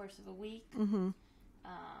over the course of a week.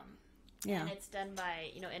 Yeah. And it's done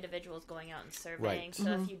by, you know, individuals going out and surveying. Right.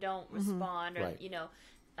 So if you don't respond, or, Right. you know,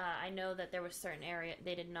 I know that there was certain area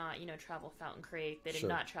they did not, you know, travel Fountain Creek. They did Sure.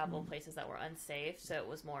 not travel places that were unsafe. So it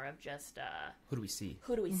was more of just Who do we see?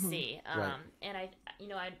 who do we see? Right. And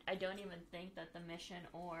I don't even think that the mission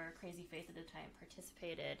or Crazy Faith at the time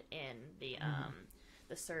participated in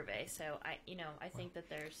the survey. So I think that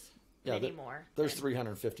there's many more. There's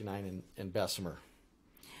 359 in Bessemer.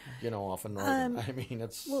 You know, off in northern. I mean,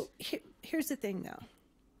 it's... Well, here's the thing, though.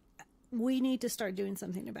 We need to start doing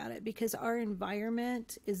something about it because our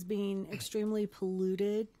environment is being extremely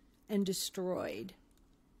polluted and destroyed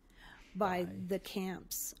by the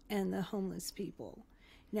camps and the homeless people.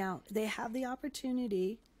 Now, they have the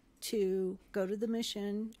opportunity to go to the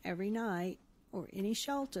mission every night or any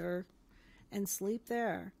shelter and sleep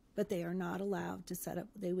there, but they are not allowed to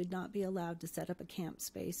they would not be allowed to set up a camp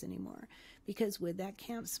space anymore because with that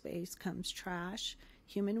camp space comes trash,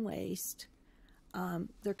 human waste.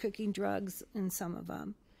 They're cooking drugs in some of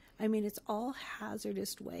them. I mean, it's all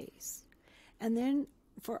hazardous waste. And then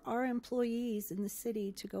for our employees in the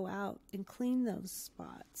city to go out and clean those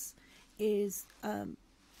spots is,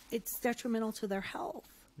 it's detrimental to their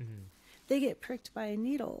health. They get pricked by a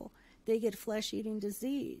needle. They get flesh-eating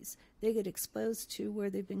disease. They get exposed to where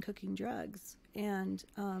they've been cooking drugs. And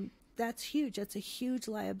that's huge. That's a huge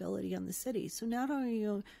liability on the city. So not only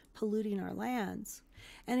are you polluting our lands,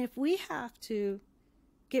 and if we have to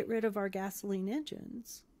get rid of our gasoline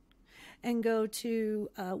engines and go to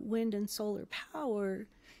wind and solar power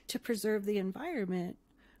to preserve the environment,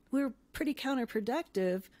 we're pretty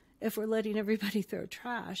counterproductive if we're letting everybody throw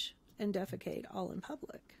trash and defecate all in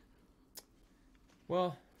public.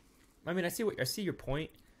 Well, I mean, I see your point.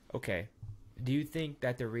 Okay. Do you think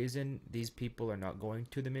that the reason these people are not going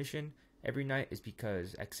to the mission every night is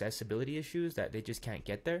because accessibility issues, that they just can't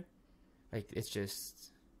get there? Like, it's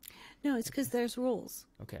just... No, it's because there's rules.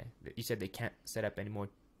 Okay. You said they can't set up any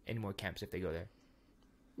more camps if they go there.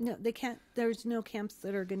 No, they can't. There's no camps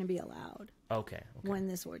that are going to be allowed Okay. when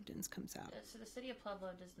this ordinance comes out. So the city of Pueblo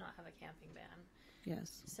does not have a camping ban.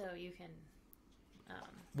 Yes. So you can...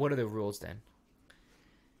 What are the rules then?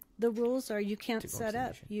 The rules are you To can't go to set the up.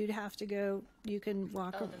 mission. You'd have to go. You can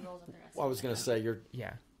walk. Oh, around. the rules of the rest. Well, I was going to say,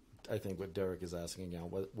 Yeah. I think what Deryk is asking now,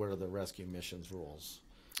 what are the rescue missions rules?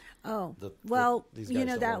 Oh, The- well, these you guys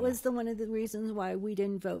know, don't that wanna- was one of the reasons why we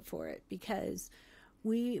didn't vote for it, because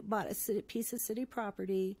we bought a piece of city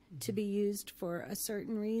property to be used for a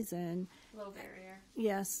certain reason. Low barrier.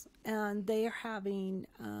 Yes, and they're having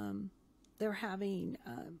to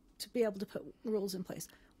be able to put rules in place,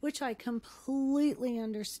 which I completely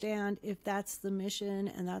understand if that's the mission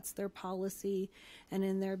and that's their policy, and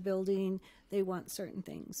in their building they want certain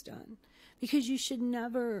things done. Because you should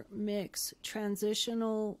never mix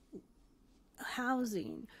transitional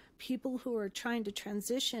housing, people who are trying to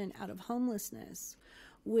transition out of homelessness,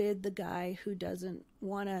 with the guy who doesn't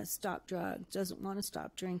want to stop drugs, doesn't want to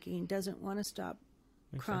stop drinking, doesn't want to stop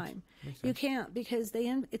crime. You can't, because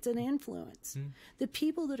it's an influence. The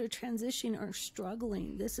people that are transitioning are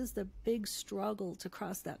struggling. This is the big struggle to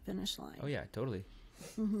cross that finish line. Oh yeah, totally.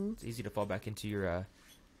 It's easy to fall back into your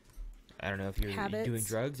I don't know if you're Habits. doing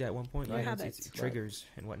drugs at one point. Your Right? habits. It's triggers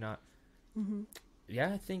and whatnot.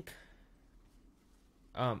 Yeah, I think.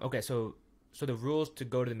 Okay, so the rules to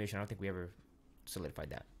go to the mission, I don't think we ever solidified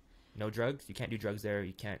that. No drugs. You can't do drugs there.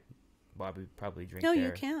 You can't probably drink No, there.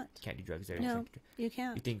 you can't. You can't do drugs there. No, you You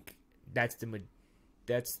can't. think that's the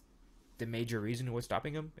major reason what's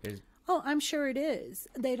stopping them is? Oh, I'm sure it is.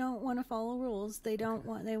 They don't want to follow rules. They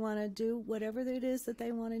want to do whatever it is that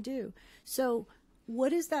they want to do. So what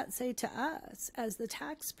does that say to us as the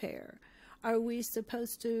taxpayer? Are we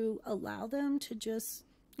supposed to allow them to just,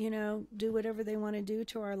 do whatever they want to do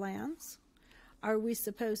to our lands? Are we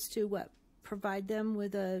supposed to provide them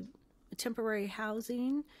with a temporary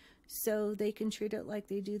housing so they can treat it like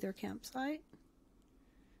they do their campsite?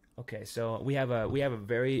 Okay, so we have a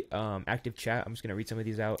very active chat. I'm just gonna read some of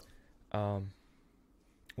these out.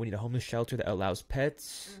 We need a homeless shelter that allows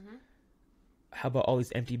pets. How about all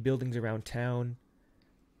these empty buildings around town?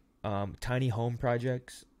 Tiny home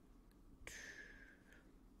projects.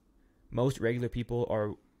 Most regular people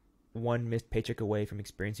are one missed paycheck away from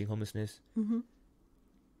experiencing homelessness.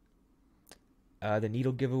 The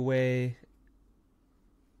needle giveaway.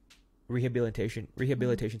 Rehabilitation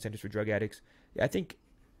centers for drug addicts. Yeah,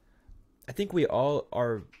 I think we all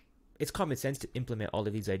are. It's common sense to implement all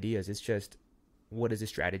of these ideas. It's just, what is the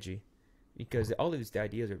strategy? Because all of these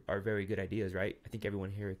ideas are very good ideas, right? I think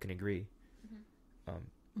everyone here can agree.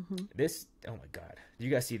 This, oh my God, you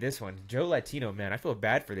guys see this one? Joe Latino, man, I feel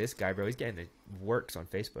bad for this guy, bro. He's getting the works on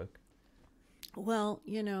Facebook. Well,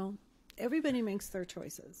 everybody makes their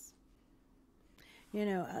choices.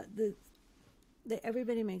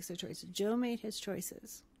 Everybody makes their choices. Joe made his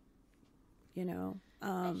choices.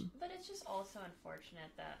 But it's just also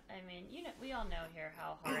unfortunate that, we all know here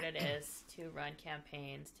how hard it is to run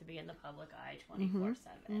campaigns, to be in the public eye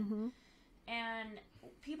 24/7. And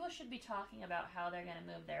people should be talking about how they're going to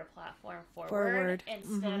move their platform forward.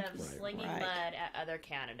 Instead of slinging mud at other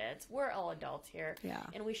candidates. We're all adults here,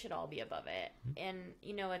 and we should all be above it. And,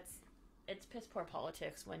 it's piss poor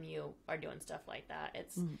politics when you are doing stuff like that.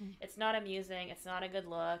 It's not amusing. It's not a good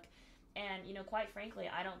look. And, quite frankly,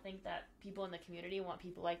 I don't think that people in the community want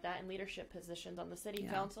people like that in leadership positions on the city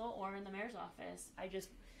council or in the mayor's office.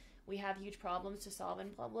 We have huge problems to solve in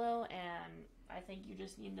Pueblo, and I think you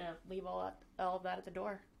just need to leave all of that at the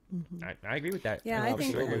door. I agree with that. Yeah, I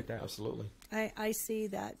think agree with that. Absolutely. I see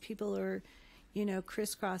that people are,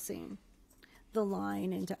 crisscrossing the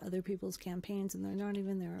line into other people's campaigns, and they're not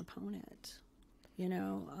even their opponent,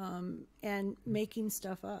 and making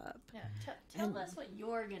stuff up. Yeah, tell us what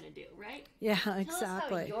you're going to do, right? Yeah, Tell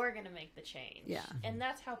exactly. us how you're going to make the change. Yeah. And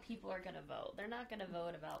that's how people are going to vote. They're not going to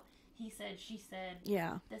vote about he said, she said,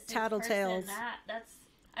 Yeah, this tattletales. person, that's,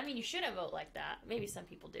 you shouldn't vote like that. Maybe some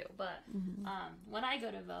people do. But when I go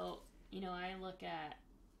to vote, I look at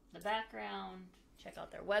the background, check out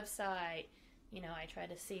their website. I try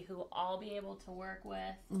to see who I'll be able to work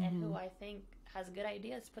with and who I think has good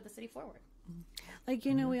ideas to put the city forward. Like,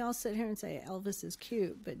 we all sit here and say Elvis is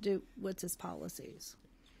cute, but what's his policies?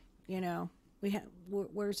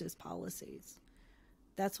 Where's his policies?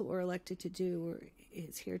 that's what we're elected to do.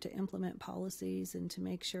 It's here to implement policies and to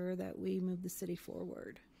make sure that we move the city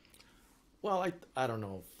forward. Well, I don't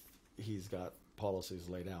know if he's got policies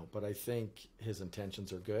laid out, but I think his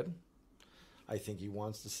intentions are good. I think he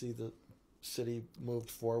wants to see the city moved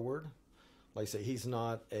forward. Like I say, he's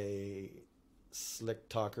not a slick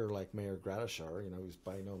talker like Mayor Gratishar. He's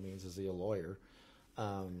by no means is he a lawyer.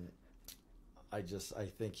 I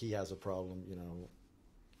think he has a problem,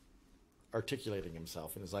 articulating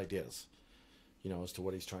himself and his ideas, as to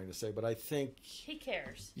what he's trying to say. But I think he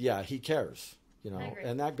cares. Yeah, he cares. I agree.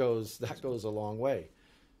 And that goes a long way.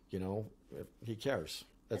 If he cares.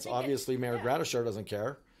 That's obviously Mayor Gratishar doesn't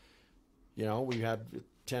care. We had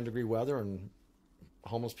 10-degree weather and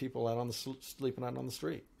homeless people sleeping out on the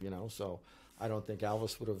street. So I don't think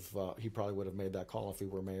Alvis would have. He probably would have made that call if he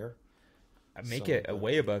were mayor. Make it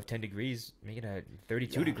way above 10 degrees. Make it at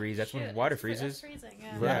 32 degrees. That's when water freezes. That's freezing,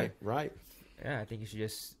 yeah. Right. Yeah, I think you should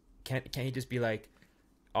just can't he just be like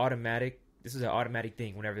automatic? This is an automatic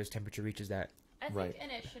thing whenever this temperature reaches that. I think,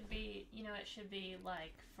 and it should be,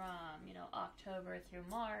 like from, October through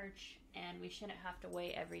March, and we shouldn't have to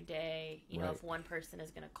wait every day, if one person is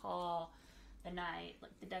going to call the night,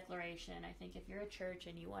 like the declaration. I think if you're a church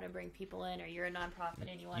and you want to bring people in, or you're a nonprofit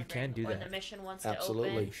and you want to bring, or the mission wants to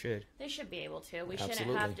open, they should be able to. We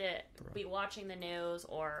shouldn't have to be watching the news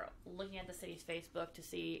or looking at the city's Facebook to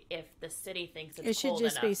see if the city thinks it's cold cold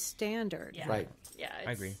enough. It should just be standard. Yeah. Right. Yeah,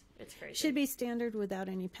 I agree. It's crazy. It should be standard without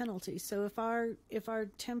any penalty. So if our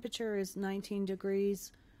temperature is 19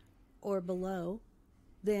 degrees or below,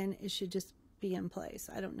 then it should just be in place.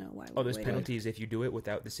 I don't know why. There's penalties if you do it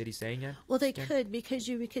without the city saying it? Well, they could, because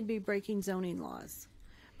you could be breaking zoning laws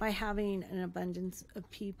by having an abundance of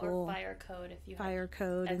people. Or fire code if you fire have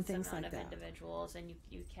code and X things amount like of that. Individuals, and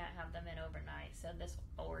you can't have them in overnight. So this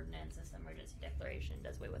ordinance, this emergency declaration,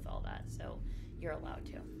 does away with all that. So you're allowed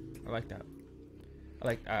to. I like that.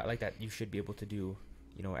 I like that you should be able to do,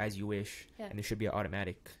 as you wish, and there should be an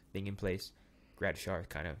automatic thing in place. Gratishar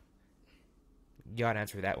kind of. You got to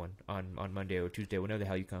answer that one on Monday or Tuesday, whenever the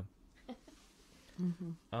hell you come.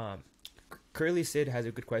 Curly Sid has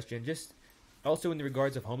a good question, just also in the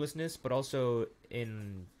regards of homelessness, but also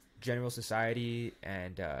in general society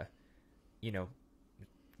and,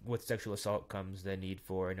 with sexual assault comes the need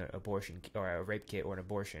for an abortion or a rape kit or an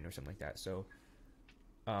abortion or something like that. So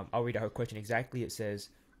I'll read out her question exactly. It says,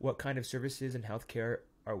 what kind of services and healthcare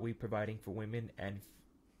are we providing for women and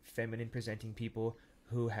feminine presenting people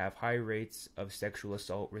who have high rates of sexual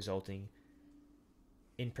assault resulting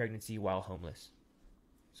in pregnancy while homeless?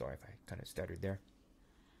 Sorry if I kind of stuttered there.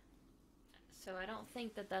 So I don't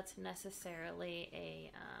think that that's necessarily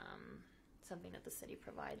a something that the city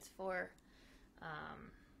provides for.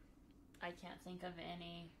 I can't think of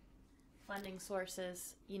any funding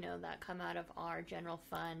sources, that come out of our general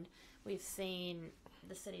fund. We've seen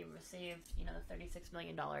the city received, the $36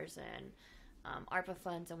 million in ARPA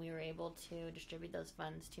funds, and we were able to distribute those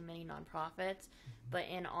funds to many nonprofits. But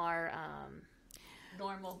in our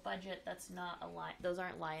normal budget, that's not a line. Those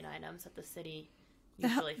aren't line items that the city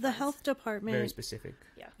usually funds. The health department, very specific.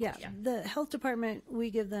 Yeah. The health department,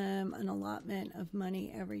 we give them an allotment of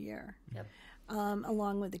money every year. Yep.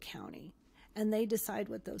 Along with the county, and they decide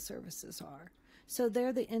what those services are. So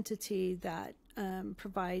they're the entity that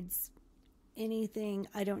provides anything.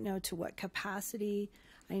 I don't know to what capacity.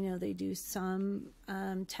 I know they do some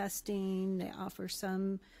testing, they offer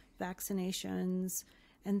some vaccinations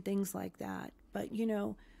and things like that. But,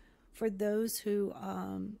 for those who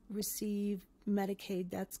receive Medicaid,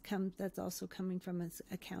 that's also coming from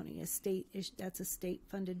a county, that's a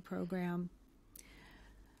state-funded program.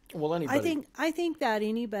 Well, anybody. I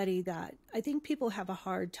think people have a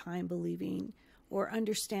hard time believing or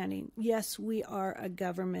understanding. Yes, we are a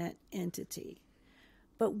government entity,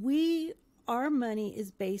 but our money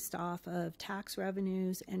is based off of tax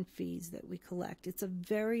revenues and fees that we collect. It's a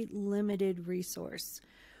very limited resource.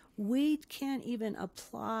 We can't even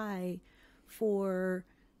apply for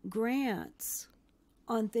grants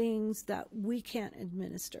on things that we can't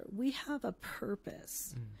administer. We have a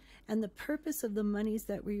purpose. And the purpose of the monies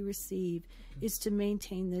that we receive is to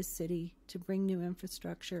maintain this city, to bring new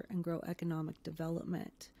infrastructure and grow economic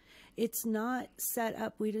development. It's not set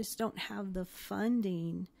up. We just don't have the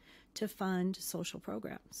funding to fund social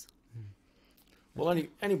programs. Well,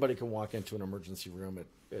 anybody can walk into an emergency room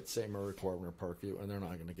at St. Mary Corbin or Parkview, and they're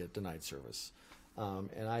not going to get denied service.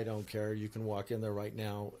 And I don't care. You can walk in there right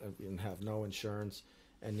now and have no insurance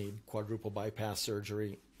and need quadruple bypass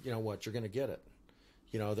surgery. You know what? You're going to get it.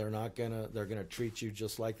 They're going to treat you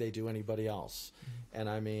just like they do anybody else. And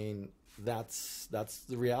I mean, that's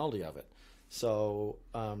the reality of it. So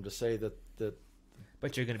to say that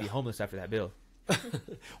But you're going to be homeless after that bill.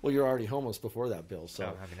 Well, you're already homeless before that bill. So, Oh,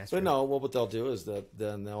 I mean, that's but true. no, well, what they'll do is that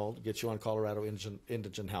then they'll get you on Colorado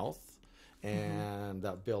Indigent Health, and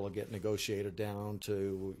that bill will get negotiated down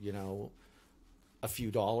to, you know, a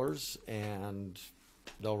few dollars, and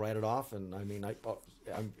they'll write it off. And I mean,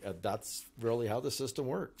 that's really how the system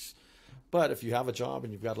works. But if you have a job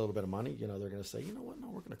and you've got a little bit of money, you know, they're going to say, you know what, no,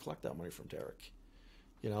 we're going to collect that money from Deryk,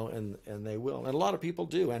 you know, and they will. And a lot of people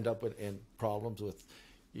do end up in problems with,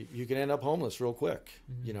 you can end up homeless real quick,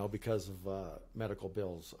 you know, because of medical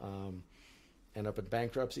bills. End up in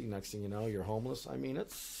bankruptcy. Next thing you know, you're homeless. I mean,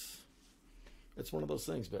 it's one of those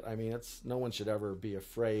things. But I mean, no one should ever be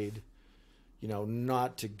afraid, you know,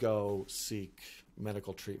 not to go seek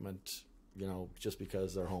medical treatment, you know, just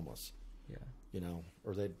because they're homeless. Yeah. You know,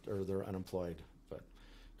 or they're unemployed, but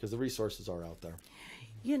because the resources are out there.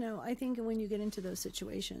 You know, I think when you get into those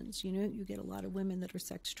situations, you know, you get a lot of women that are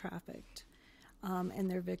sex trafficked, and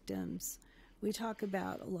they're victims. We talk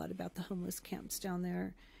a lot about the homeless camps down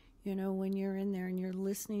there. You know, when you're in there and you're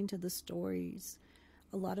listening to the stories,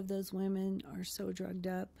 a lot of those women are so drugged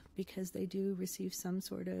up because they do receive some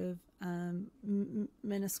sort of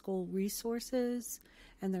minuscule resources,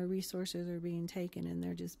 and their resources are being taken and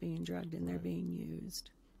they're just being drugged and they're being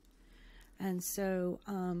used. And so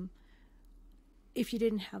if you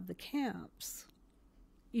didn't have the camps,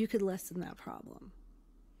 you could lessen that problem.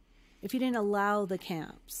 If you didn't allow the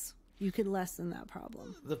camps, you could lessen that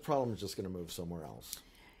problem. The problem is just going to move somewhere else.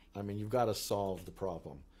 I mean, you've got to solve the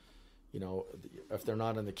problem. You know, if they're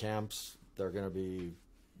not in the camps, they're going to be,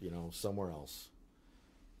 you know, somewhere else.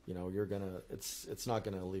 You know, it's not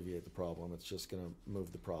going to alleviate the problem. It's just going to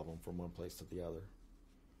move the problem from one place to the other.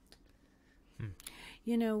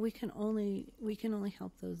 You know, we can only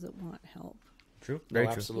help those that want help. True. Very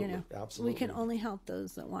true. Absolutely. You know, Absolutely. we can only help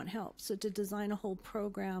those that want help. So to design a whole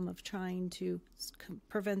program of trying to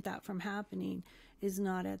prevent that from happening is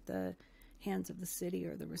not at the hands of the city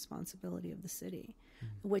or the responsibility of the city.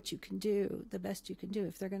 What you can do, the best you can do,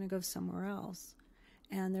 if they're going to go somewhere else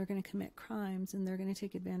and they're going to commit crimes and they're going to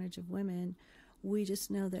take advantage of women, we just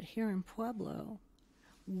know that here in Pueblo,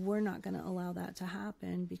 we're not going to allow that to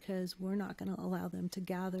happen, because we're not going to allow them to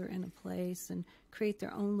gather in a place and create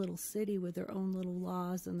their own little city with their own little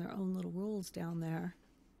laws and their own little rules down there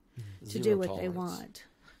to do what they want.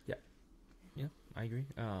 Yeah, I agree.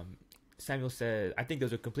 Samuel said, I think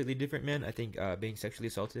those are completely different, men. I think being sexually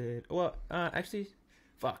assaulted, well, actually,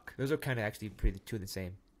 fuck, those are kind of actually two of the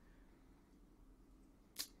same.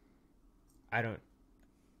 I don't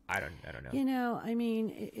know. You know, I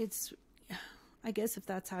mean, it's, I guess if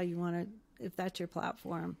that's how you want to, if that's your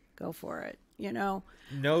platform, go for it, you know?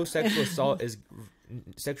 No, sexual assault is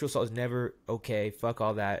never okay. Fuck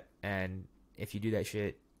all that. And if you do that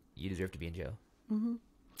shit, you deserve to be in jail. Mm-hmm.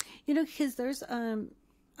 You know, because there's,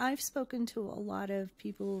 I've spoken to a lot of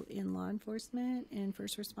people in law enforcement and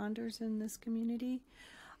first responders in this community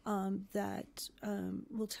that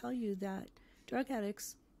will tell you that drug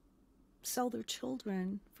addicts sell their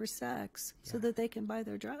children for sex so that they can buy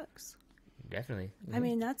their drugs. Definitely. I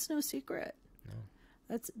mean, that's no secret.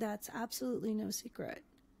 No. That's absolutely no secret.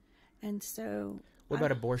 And so... What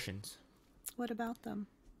about abortions? What about them?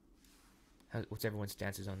 What's everyone's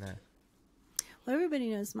stances on that? Well, everybody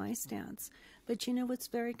knows my stance. But you know what's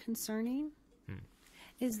very concerning?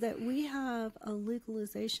 Is that we have a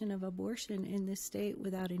legalization of abortion in this state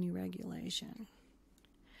without any regulation.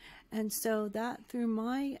 And so that through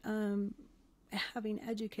my having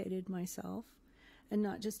educated myself and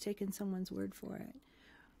not just taken someone's word for it,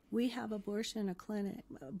 we have abortion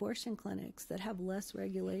clinics that have less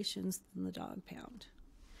regulations than the dog pound.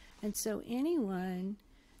 And so anyone,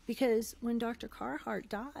 because when Dr. Carhart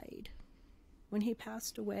died, when he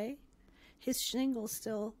passed away, his shingle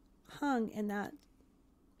still hung in that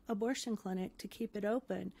abortion clinic to keep it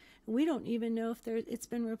open. We don't even know if it's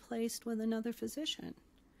been replaced with another physician.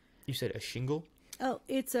 You said a shingle? Oh,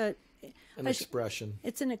 it's an expression.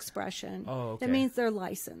 It's an expression. Oh, okay. That means they're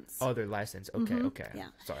licensed. Oh, they're licensed. Okay, okay. Yeah.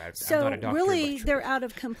 Sorry, So I'm not a doctor. really, but they're out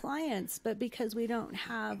of compliance. But because we don't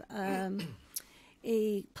have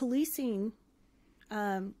a policing,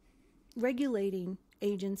 regulating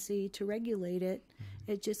agency to regulate it,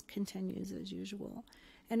 it just continues as usual.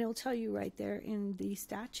 And it'll tell you right there in the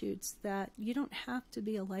statutes that you don't have to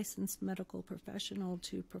be a licensed medical professional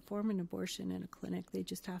to perform an abortion in a clinic. They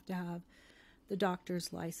just have to have the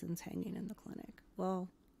doctor's license hanging in the clinic. Well,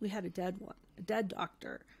 we had a dead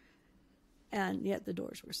doctor, and yet the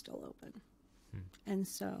doors were still open. And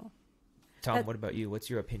so... Tom, what about you? What's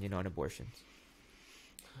your opinion on abortions?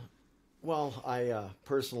 Well, I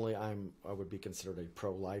personally, I would be considered a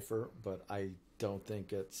pro-lifer, but I don't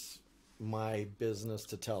think it's my business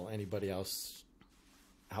to tell anybody else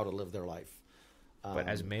how to live their life. But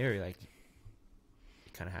as mayor, like,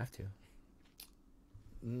 you kind of have to.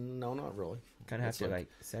 No, not really. Kind of have to like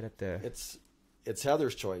set up the. It's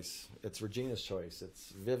Heather's choice. It's Regina's choice.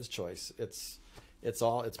 It's Viv's choice. It's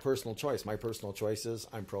personal choice. My personal choice is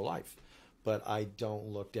I'm pro-life, but I don't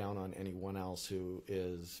look down on anyone else who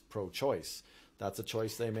is pro-choice. That's a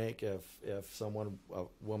choice they make. If a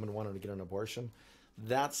woman wanted to get an abortion,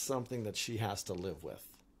 that's something that she has to live with.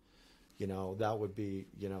 You know, that would be,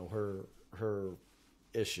 you know, her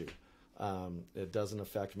issue. It doesn't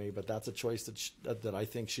affect me, but that's a choice that I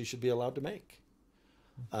think she should be allowed to make.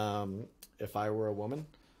 If I were a woman,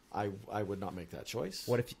 I would not make that choice.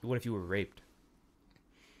 What if you were raped?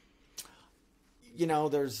 You know,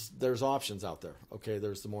 there's options out there. Okay,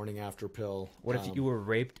 there's the morning after pill. What if you were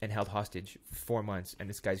raped and held hostage for 4 months, and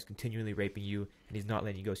this guy's continually raping you, and he's not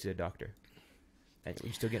letting you go see the doctor? And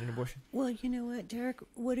you still get an abortion? Well, you know what, Deryk?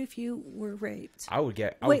 What if you were raped? I would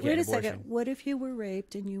get Wait an a abortion. second. What if you were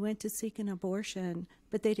raped and you went to seek an abortion,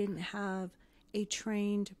 but they didn't have a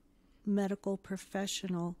trained medical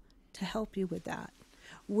professional to help you with that?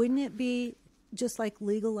 Wouldn't it be just like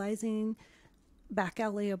legalizing back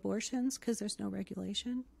alley abortions because there's no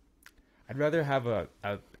regulation? I'd rather have a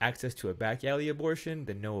access to a back alley abortion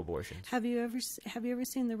than no abortions. Have you ever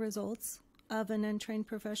seen the results of an untrained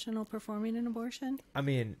professional performing an abortion? I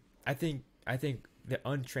mean, I think the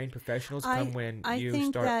untrained professionals come when I you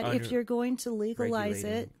think start that if you're going to legalize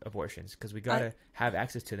regulating it, abortions, because we gotta have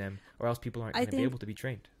access to them, or else people aren't going to be able to be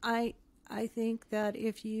trained. I think that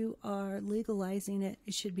if you are legalizing it,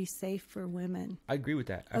 it should be safe for women. I agree with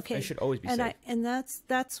that. Okay, it should always be safe. And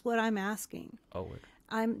that's what I'm asking. Oh,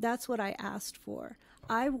 word. That's what I asked for.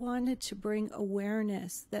 I wanted to bring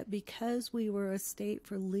awareness that because we were a state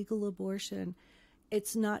for legal abortion,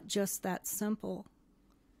 it's not just that simple.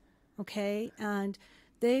 Okay? And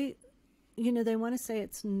they want to say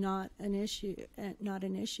it's not an issue,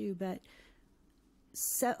 but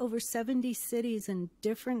over 70 cities in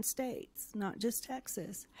different states, not just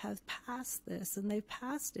Texas, have passed this, and they've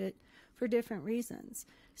passed it for different reasons.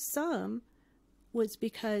 Some was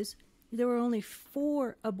because there were only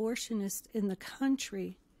 4 abortionists in the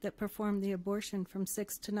country that performed the abortion from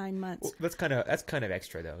 6 to 9 months. Well, that's kind of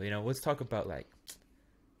extra, though. You know, let's talk about like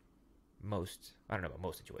I don't know about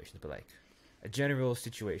most situations, but like a general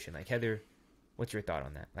situation. Like, Heather, what's your thought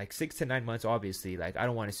on that? Like 6 to 9 months, obviously. Like, I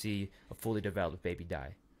don't want to see a fully developed baby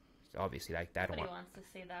die. Obviously, like that. Nobody wants to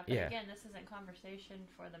see that. But yeah. Again, this isn't conversation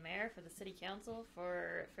for the mayor, for the city council,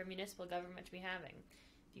 for municipal government to be having.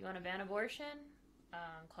 If you want to ban abortion,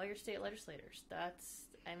 call your state legislators.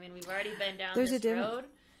 We've already been down this road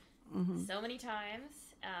so many times.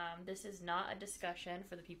 This is not a discussion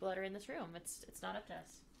for the people that are in this room. It's not up to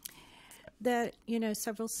us. That,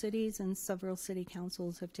 several cities and several city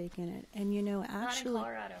councils have taken it. And, actually... Not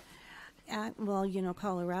in Colorado.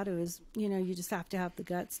 Colorado is, you just have to have the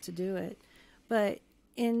guts to do it. But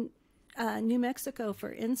in New Mexico,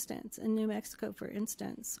 for instance,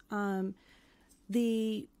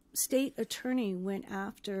 the state attorney went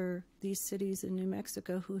after these cities in New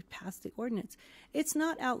Mexico who had passed the ordinance. It's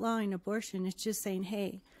not outlawing abortion. It's just saying,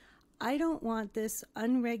 hey, I don't want this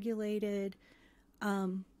unregulated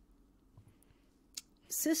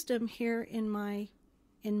system here in my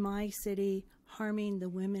city harming the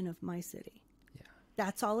women of my city. Yeah.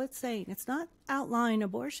 That's all it's saying. It's not outlawing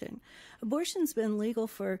abortion. Abortion's been legal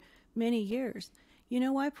for many years. You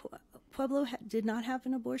know why Pueblo did not have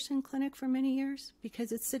an abortion clinic for many years?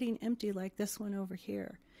 Because it's sitting empty like this one over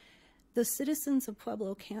here. The citizens of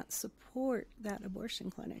Pueblo can't support that abortion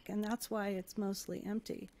clinic, and that's why it's mostly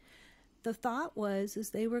empty. The thought was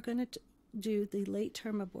they were going to do the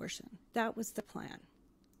late-term abortion. That was the plan.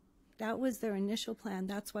 That was their initial plan.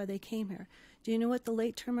 That's why they came here. Do you know what the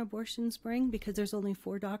late-term abortions bring? Because there's only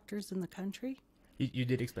 4 doctors in the country. You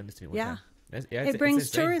did explain this to me one time. It brings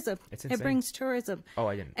tourism. It's insane. It brings tourism. Oh,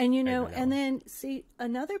 I didn't. And, and then, see,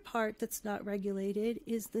 another part that's not regulated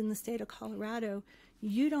is in the state of Colorado,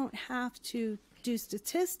 you don't have to do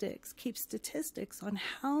statistics, keep statistics on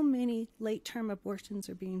how many late-term abortions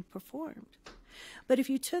are being performed. But if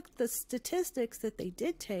you took the statistics that they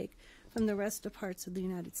did take from the rest of parts of the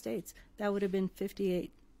United States, that would have been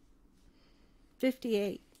 58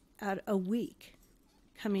 out a week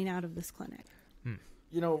coming out of this clinic.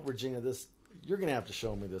 Regina, you're going to have to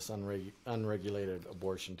show me this unregulated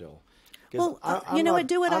abortion deal. Well,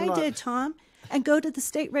 do what I did, Tom, and go to the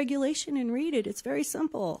state regulation and read it. It's very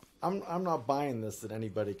simple. I'm not buying this that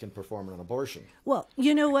anybody can perform an abortion. Well,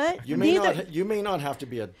 you know what? You may not have to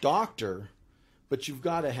be a doctor, But you've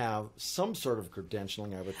got to have some sort of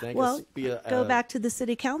credentialing, I would think. Well, go back to the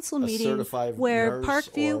city council meeting certified where nurse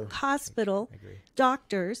Parkview or- Hospital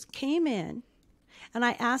doctors came in, and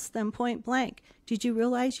I asked them point blank, did you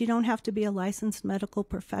realize you don't have to be a licensed medical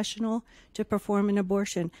professional to perform an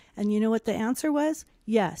abortion? And you know what the answer was?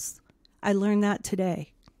 Yes. I learned that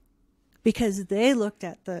today because they looked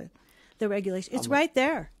at the regulation. It's right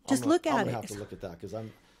there. Just look at I'm it. going to have to look at that because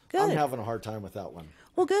I'm Good. having a hard time with that one.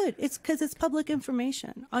 Well, good. It's because it's public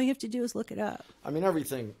information. All you have to do is look it up. I mean,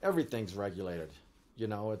 everything's regulated. You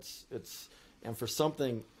know, it's and for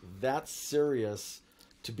something that serious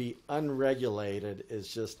to be unregulated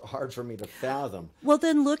is just hard for me to fathom. Well,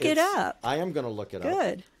 then look it up. I am going to look it up.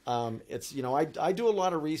 Good. It's, you know, I do a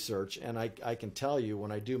lot of research, and I can tell you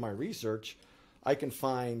when I do my research, I can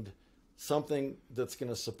find something that's going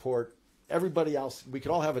to support everybody else. We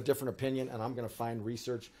could all have a different opinion, and I'm going to find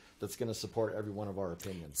research that's going to support every one of our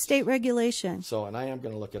opinions. State regulation. So, and I am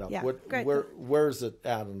going to look it up. Yeah, great. Where's it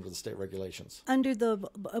at under the state regulations? Under the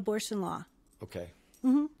abortion law. Okay.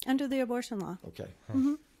 Under the abortion law. Okay.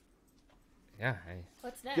 Yeah.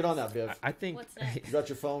 What's next? Get on that, Viv. I think What's next? You got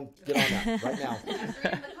your phone? Get on that right now. Read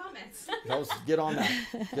in the comments. Get on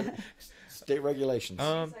that. State regulations.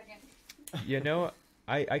 you know,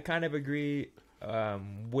 I kind of agree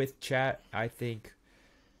with chat. I think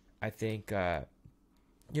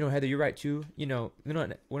you know, Heather, you're right too. You know, we don't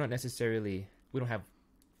have,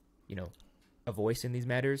 you know, a voice in these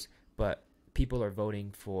matters, but people are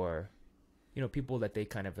voting for, you know, people that they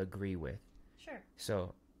kind of agree with. Sure.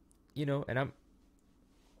 So, you know, and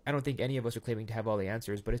I don't think any of us are claiming to have all the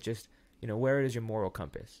answers, but it's just, you know, where is your moral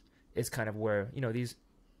compass? It's kind of where, you know,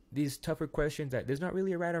 these tougher questions that there's not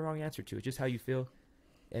really a right or wrong answer to. It's just how you feel.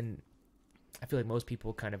 And I feel like most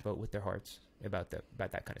people kind of vote with their hearts about that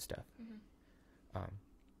kind of stuff. Mm-hmm.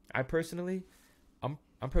 I personally, I'm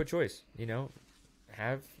pro-choice. You know,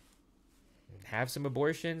 have some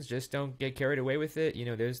abortions. Just don't get carried away with it. You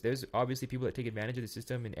know, there's obviously people that take advantage of the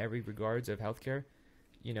system in every regards of healthcare.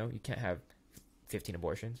 You know, you can't have 15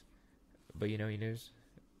 abortions, but you know,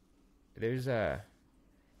 there's a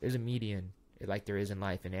median like there is in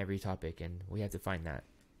life in every topic, and we have to find that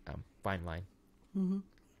fine line. Mm-hmm.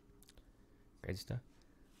 Great stuff.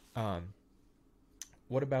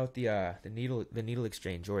 What about the needle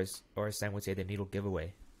exchange, or as Sam would say, the needle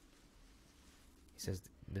giveaway? He says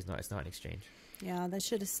it's not an exchange. Yeah, that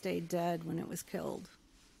should have stayed dead when it was killed.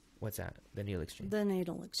 What's that? The needle exchange. The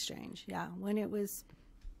needle exchange. Yeah, when it was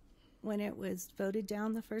voted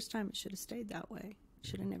down the first time, it should have stayed that way. It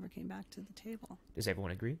should have never came back to the table. Does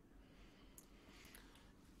everyone agree?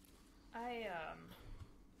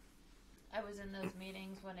 I was in those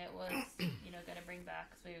meetings when it was, you know, going to bring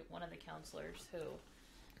back, cause one of the counselors who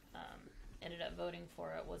ended up voting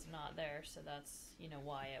for it was not there, so that's, you know,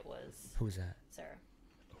 why it was. Who's that? Sarah.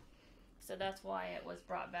 So that's why it was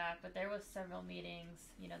brought back, but there was several meetings,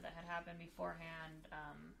 you know, that had happened beforehand.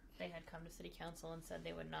 They had come to city council and said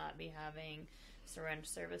they would not be having syringe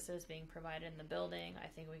services being provided in the building. I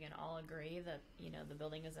think we can all agree that, you know, the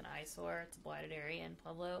building is an eyesore. It's a blighted area in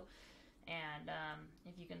Pueblo. And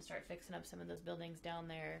if you can start fixing up some of those buildings down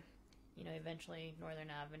there, you know, eventually Northern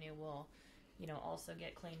Avenue will, you know, also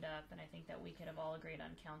get cleaned up. And I think that we could have all agreed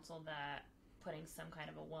on council that putting some kind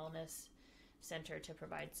of a wellness center to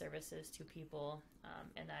provide services to people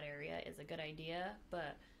in that area is a good idea.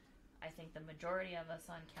 But I think the majority of us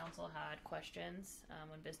on council had questions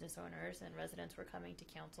when business owners and residents were coming to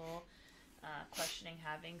council questioning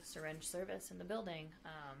having syringe service in the building.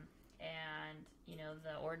 And, you know,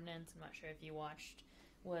 the ordinance, I'm not sure if you watched,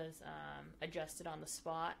 was adjusted on the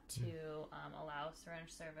spot to allow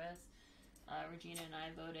syringe service. Regina and I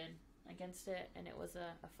voted against it, and it was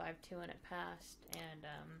a 5-2, and it passed. And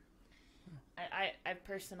I've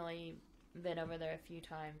personally been over there a few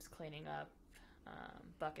times cleaning up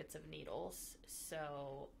buckets of needles.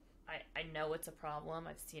 So I know it's a problem.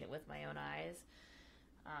 I've seen it with my own eyes.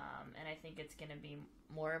 And I think it's going to be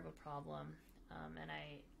more of a problem. And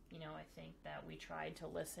I think that we tried to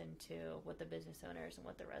listen to what the business owners and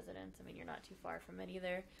what the residents, I mean, you're not too far from it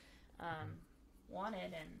either,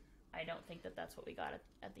 wanted, and I don't think that that's what we got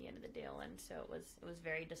at the end of the deal. And so it was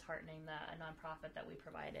very disheartening that a nonprofit that we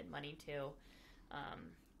provided money to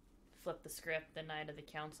flipped the script the night of the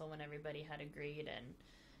council when everybody had agreed and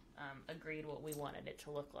agreed what we wanted it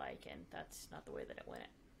to look like, and that's not the way that it went.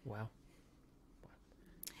 Wow.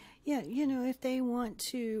 Yeah, you know, if they want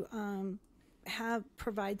to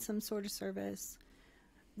provide some sort of service,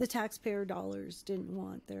 the taxpayers didn't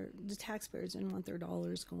want their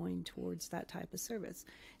dollars going towards that type of service.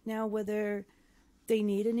 Now, whether they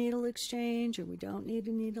need a needle exchange or we don't need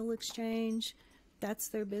a needle exchange, that's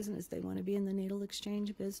their business. They want to be in the needle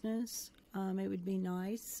exchange business. It would be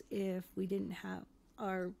nice if we didn't have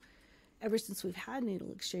ever since we've had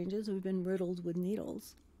needle exchanges, we've been riddled with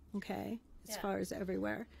needles, okay, as far as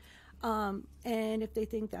everywhere. And if they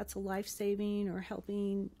think that's a life-saving or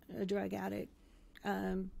helping a drug addict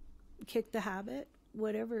kick the habit,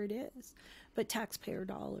 whatever it is. But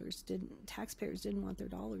taxpayers didn't want their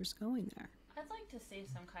dollars going there. I'd like to see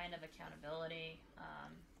some kind of accountability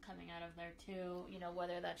coming out of there too. You know,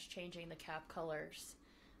 whether that's changing the cap colors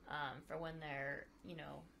for when they're, you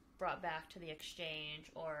know, brought back to the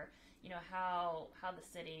exchange, or you know how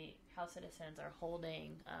citizens are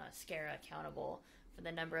holding SCARA accountable for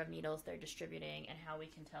the number of needles they're distributing, and how we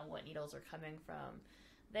can tell what needles are coming from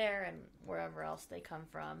there and wherever else they come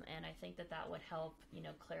from. And I think that would help, you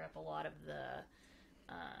know, clear up a lot of the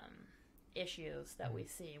issues that we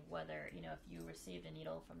see, whether, you know, if you received a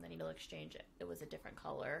needle from the needle exchange, it was a different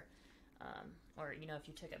color, or, you know, if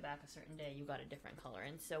you took it back a certain day, you got a different color.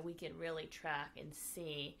 And so we could really track and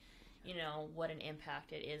see, you know, what an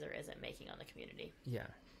impact it is or isn't making on the community. Yeah.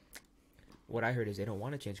 What I heard is they don't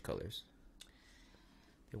want to change colors.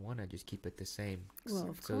 They want to just keep it the same, Well,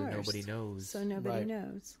 of so course. nobody knows. So nobody Right.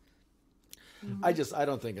 knows. I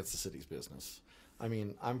don't think it's the city's business. I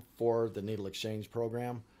mean, I'm for the needle exchange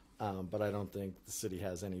program, but I don't think the city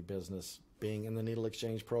has any business being in the needle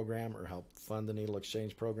exchange program or help fund the needle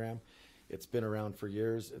exchange program. It's been around for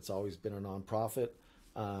years. It's always been a nonprofit.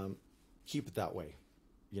 Keep it that way,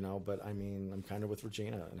 you know. But I mean, I'm kind of with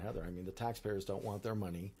Regina and Heather. I mean, the taxpayers don't want their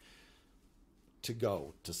money to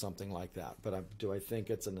go to something like that. But do I think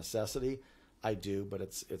it's a necessity? I do, but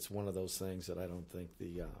it's one of those things that I don't think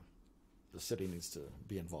the city needs to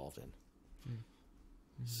be involved in. Mm-hmm.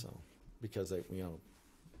 So, because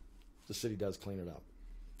the city does clean it up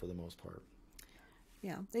for the most part.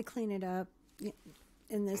 Yeah, they clean it up.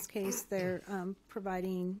 In this case, they're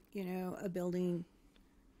providing, you know, a building,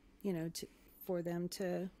 you know, for them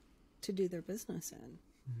to do their business in.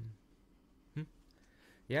 Mm-hmm.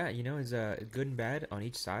 Yeah, you know, it's good and bad on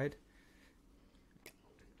each side.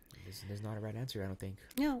 There's not a right answer, I don't think.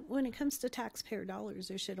 No, when it comes to taxpayer dollars,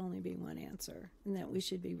 there should only be one answer, and that we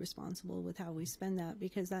should be responsible with how we spend that,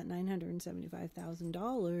 because that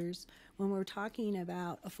 $975,000, when we're talking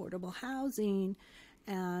about affordable housing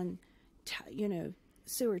and, you know,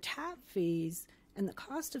 sewer tap fees and the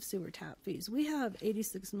cost of sewer tap fees, we have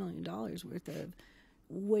 $86 million worth of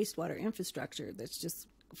wastewater infrastructure that's just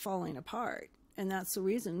falling apart. And that's the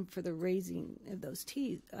reason for the raising of those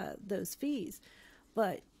fees.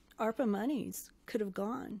 But ARPA monies could have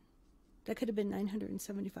gone. That could have been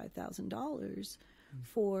 $975,000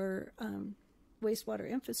 for wastewater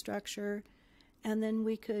infrastructure, and then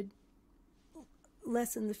we could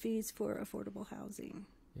lessen the fees for affordable housing.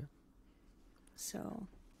 Yeah. So,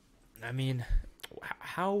 I mean,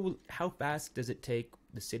 how fast does it take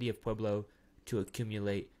the city of Pueblo to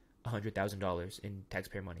accumulate $100,000 in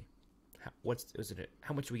taxpayer money? How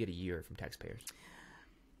much do we get a year from taxpayers?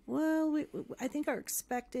 well, I think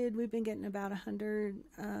we've been getting about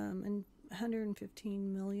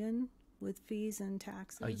 115 million with fees and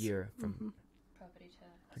taxes. A year from Property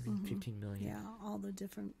tax. 115 million. Yeah, all the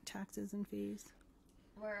different taxes and fees.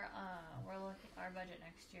 We're looking our budget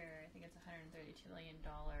next year. I think it's $132 million,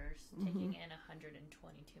 taking in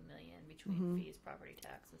 $122 million between fees, property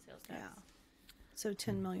tax, and sales tax. Yeah. So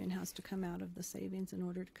 10 million has to come out of the savings in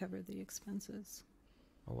order to cover the expenses.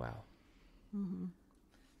 Oh, wow. And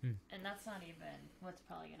that's not even what's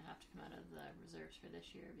probably going to have to come out of the reserves for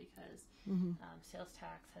this year, because sales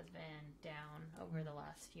tax has been down over the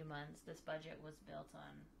last few months. This budget was built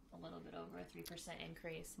on a little bit over a 3%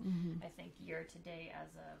 increase. I think year to date,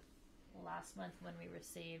 as of last month when we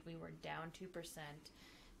received, we were down 2%.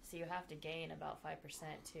 So you have to gain about 5%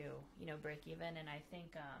 to, you know, break even. And I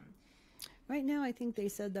think right now, I think they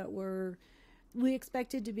said that we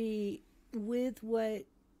expected to be with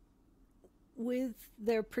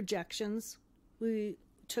their projections. We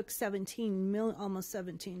took almost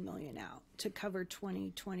 17 million out to cover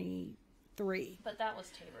 2023. But that was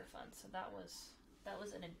Tabor funds, so that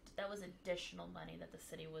was additional money that the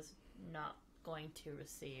city was not going to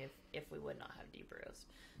receive if we would not have DBRUs.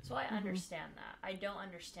 So I understand that. I don't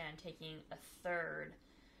understand taking a third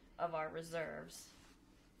of our reserves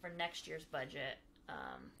for next year's budget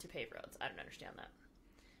to pave roads. I don't understand that.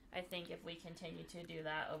 I think if we continue to do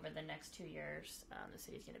that over the next 2 years, the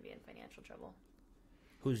city's going to be in financial trouble.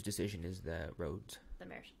 Whose decision is the roads? The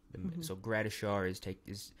mayor's. So Gratishar is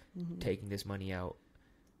taking this money out.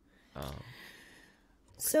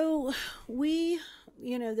 So let's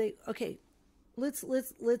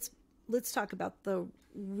talk about the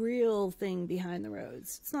real thing behind the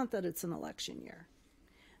roads. It's not that it's an election year.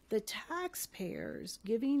 The taxpayers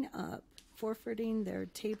giving up, forfeiting their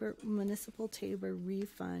municipal Tabor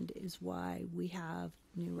refund is why we have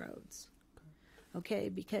new roads. Okay,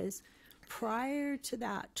 because prior to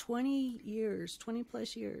that, 20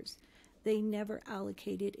 plus years, they never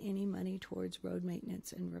allocated any money towards road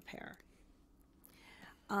maintenance and repair.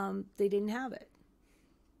 They didn't have it.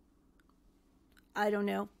 I don't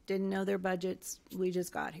know, didn't know their budgets. We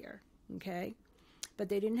just got here, okay? But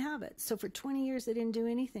they didn't have it. So for 20 years, they didn't do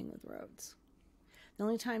anything with roads. The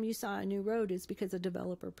only time you saw a new road is because a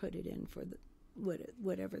developer put it in for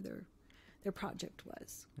whatever their project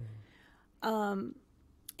was.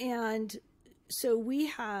 And so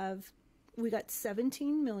we got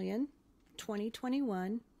 17 million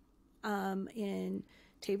 2021 in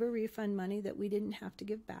Tabor refund money that we didn't have to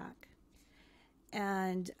give back.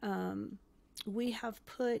 And we've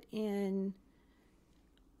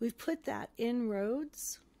put that in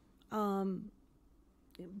roads.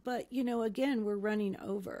 But, again, we're running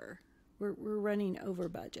over. We're running over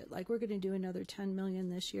budget. Like, we're going to do another 10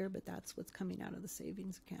 million this year, but that's what's coming out of the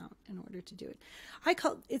savings account in order to do it.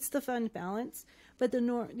 It's the fund balance, but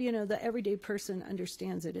the everyday person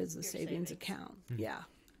understands it as a savings account. Mm-hmm. Yeah.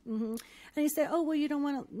 Mm-hmm. And you say, oh, well, you don't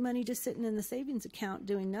want money just sitting in the savings account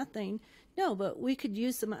doing nothing. No, but we could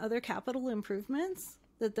use some other capital improvements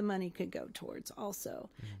that the money could go towards also,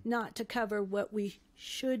 not to cover what we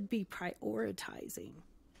should be prioritizing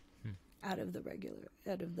out of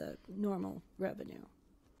the normal revenue.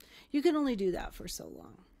 You can only do that for so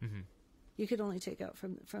long. Mm-hmm. You could only take out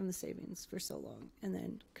from the savings for so long, and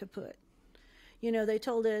then kaput. They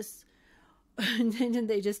told us, and then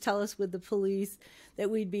they just tell us with the police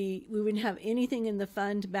that we wouldn't have anything in the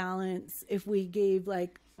fund balance if we gave police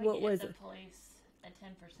a 10%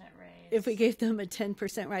 raise. If we gave them a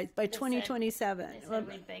 10% raise by 2027. They said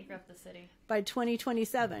we'd bankrupt the city. By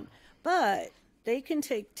 2027. But they can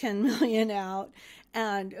take 10 million out,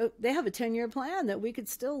 and they have a 10-year plan that we could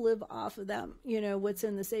still live off of them, what's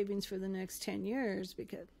in the savings for the next 10 years,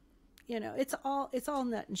 because, it's all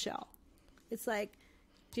nut and shell. It's like,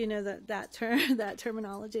 do you know that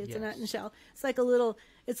terminology? It's a nut and shell. It's like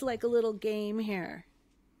a little game here.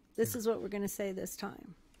 This is what we're going to say this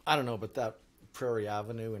time. I don't know, but that Prairie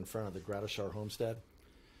Avenue in front of the Gratishar homestead,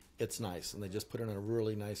 it's nice. And they just put in a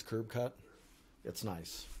really nice curb cut. It's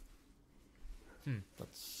nice.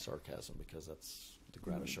 That's sarcasm because that's the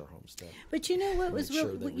Gratishar homestead. But you know what was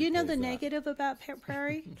the negative about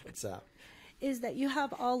Prairie? What's that? Is that you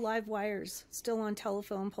have all live wires still on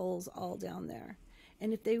telephone poles all down there.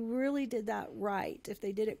 And if they really did that right, if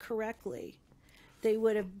they did it correctly, they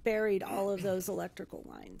would have buried all of those electrical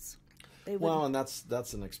lines. Well, and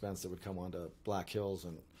that's an expense that would come onto Black Hills,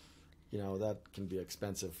 and that can be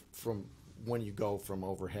expensive from when you go from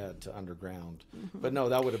overhead to underground. Mm-hmm. But no,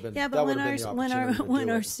 that would have been but when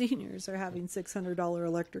our seniors are having $600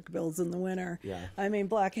 electric bills in the winter. Yeah. I mean,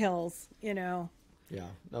 Black Hills, Yeah.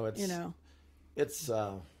 No, it's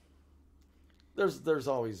there's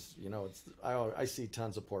always I see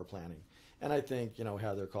tons of poor planning, and I think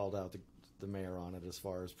Heather called out the mayor on it as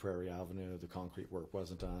far as Prairie Avenue. The concrete work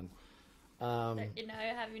wasn't done. Have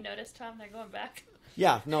you noticed, Tom? They're going back.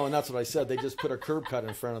 Yeah, no, and that's what I said. They just put a curb cut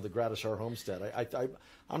in front of the Gratishar homestead.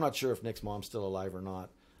 I'm not sure if Nick's mom's still alive or not,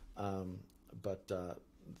 but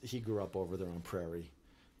he grew up over there on Prairie,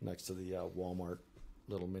 next to the Walmart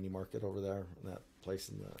little mini market over there, and that place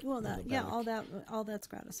in the all that's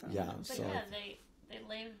Gratishar. Yeah, but so they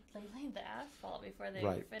laid the asphalt before they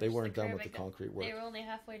finished. They weren't done with the concrete work. They were only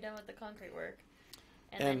halfway done with the concrete work,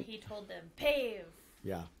 and then he told them pave.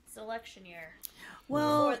 Yeah. It's election year.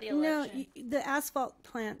 Well, no, the asphalt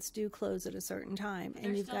plants do close at a certain time,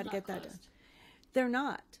 and you've got to get that done. They're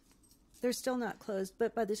not. They're still not closed,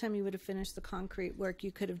 but by the time you would have finished the concrete work,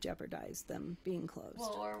 you could have jeopardized them being closed.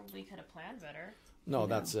 Well, or we could have planned better. No,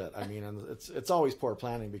 that's it. I mean, and it's always poor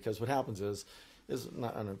planning, because what happens is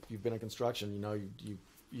not, I don't know, you've been in construction,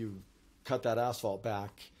 you cut that asphalt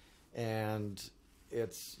back, and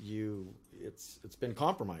it's been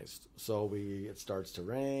compromised. So it starts to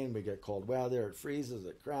rain, we get cold weather, it freezes,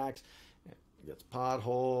 it cracks, it gets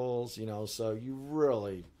potholes, so you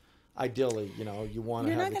really, ideally, you want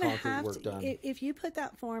to have the concrete work done. If you put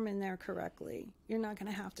that form in there correctly, you're not going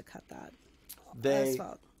to have to cut that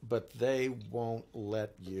asphalt. But they won't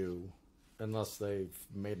let you, unless they've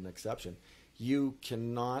made an exception. You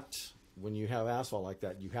cannot, when you have asphalt like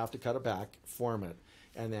that, you have to cut it back, form it,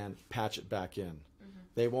 and then patch it back in.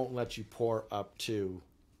 They won't let you pour up to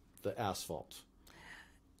the asphalt.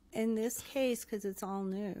 In this case, because it's all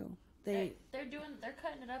new, they're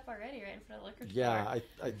cutting it up already right in front of the liquor store. Yeah,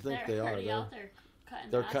 I think they are. Already out there cutting.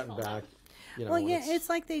 They're cutting back. You know, Well, yeah, it's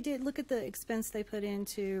like they did. Look at the expense they put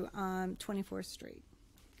into 24th Street.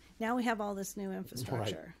 Now we have all this new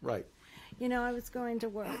infrastructure. Right. You know, I was going to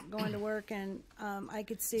work, and I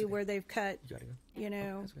could see where they've cut, you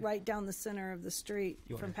know, right down the center of the street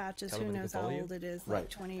from patches. Who knows how old it is, like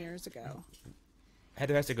 20 years ago.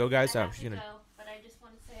 Heather has to go, guys. I have she's to gonna. go, but I just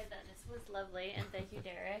want to say that this was lovely, and thank you,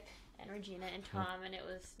 Deryk and Regina and Tom, and it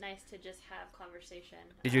was nice to just have conversation.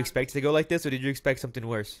 Did you expect it to go like this, or did you expect something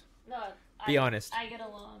worse? No, Be honest. I get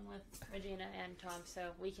along with Regina and Tom,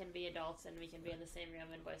 so we can be adults and we can be in the same room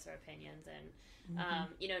and voice our opinions and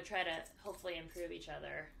you know, try to hopefully improve each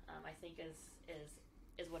other. I think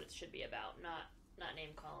is what it should be about, not name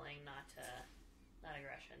calling, not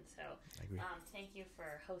aggression. So I agree. thank you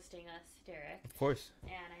for hosting us, Deryk. Of course.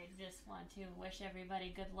 And I just want to wish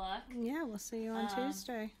everybody good luck. Yeah, we'll see you on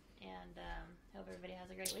Tuesday. And hope everybody has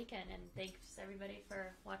a great weekend. And thanks everybody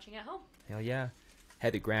for watching at home. Hell yeah.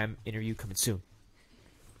 Heather Graham interview coming soon.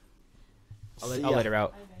 I'll See let ya. her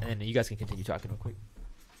out, and then you guys can continue talking real quick.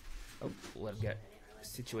 Oh, we'll let him get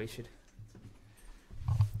situated.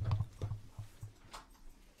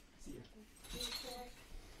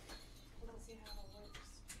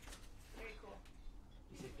 Very cool.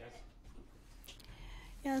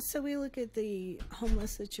 Yeah, so we look at the homeless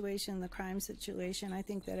situation, the crime situation. I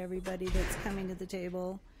think that everybody that's coming to the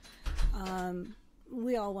table,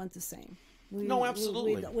 we all want the same. No,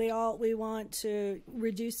 absolutely. We want to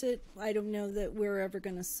reduce it. I don't know that we're ever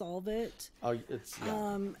going to solve it. Oh, it's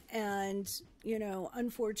And you know,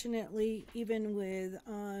 unfortunately, even with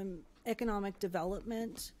economic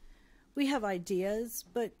development, we have ideas,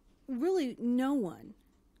 but really, no one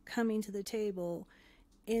coming to the table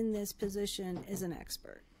in this position is an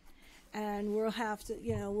expert. And we'll have to,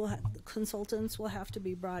 you know, consultants will have to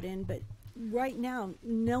be brought in, but right now,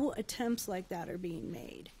 no attempts like that are being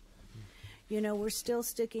made. You know, we're still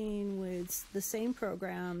sticking with the same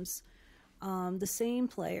programs, the same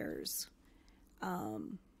players,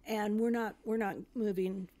 and we're not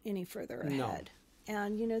moving any further ahead. No.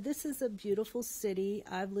 And you know, this is a beautiful city.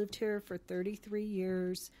 I've lived here for 33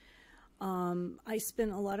 years. I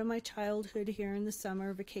spent a lot of my childhood here in the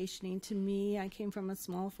summer vacationing. To me, I came from a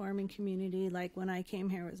small farming community. Like when I came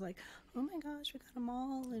here, it was like, oh my gosh, we got a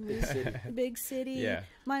mall and big city. Yeah.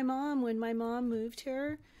 When my mom moved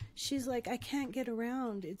here, she's like, I can't get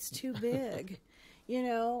around. It's too big. You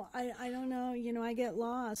know, I don't know. You know, I get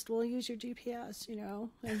lost. Well, use your GPS, you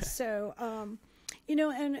know. And so, you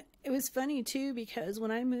know, and it was funny too, because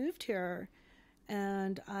when I moved here,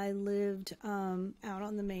 and I lived out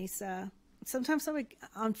on the mesa. Sometimes I would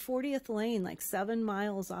on 40th Lane, like 7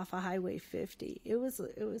 miles off of Highway 50. It was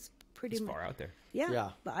pretty It's far out there. Yeah,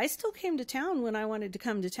 but I still came to town when I wanted to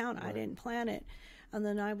come to town. Right. I didn't plan it. And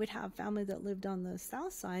then I would have family that lived on the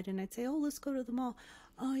south side, and I'd say, oh, let's go to the mall.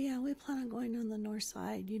 Oh, yeah, we plan on going on the north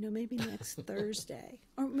side, you know, maybe next Thursday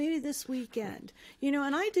or maybe this weekend. You know,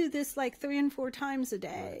 and I do this like 3 and 4 times a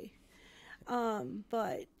day.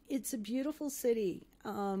 But it's a beautiful city.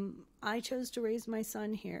 I chose to raise my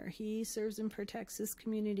son here. He serves and protects this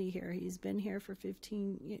community here. He's been here for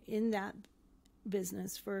in that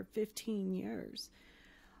business for 15 years.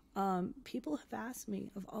 People have asked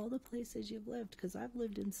me, of all the places you've lived, because I've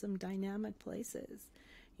lived in some dynamic places,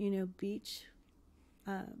 you know, beach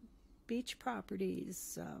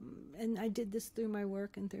properties, and I did this through my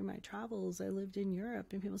work and through my travels. I lived in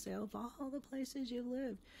Europe, and people say, oh, of all the places you've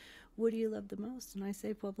lived, what do you love the most? And I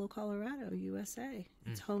say Pueblo, Colorado, USA.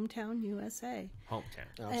 It's hometown USA. Hometown.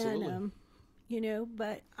 absolutely. And, you know,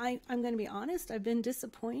 but I'm going to be honest, I've been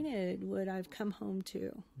disappointed what I've come home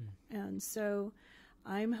to. And so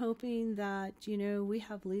I'm hoping that, you know, we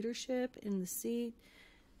have leadership in the seat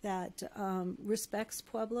that respects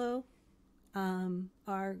Pueblo.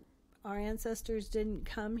 Our ancestors didn't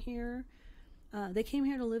come here. They came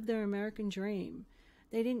here to live their American dream.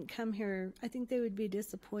 They didn't come here. I think they would be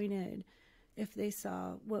disappointed if they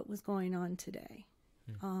saw what was going on today.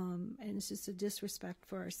 And it's just a disrespect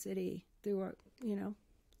for our city through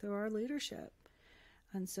our leadership.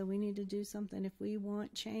 And so we need to do something. If we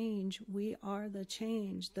want change, we are the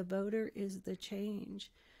change. The voter is the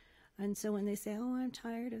change. And so when they say, oh, I'm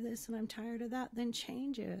tired of this and I'm tired of that, then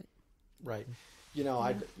change it. Right. You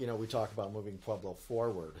know, we talk about moving Pueblo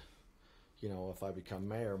forward. You know, if I become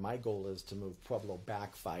mayor, my goal is to move Pueblo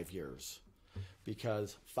back 5 years.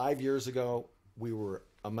 Because 5 years ago, we were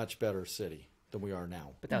a much better city than we are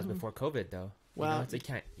now. But that was before COVID, though. Well, they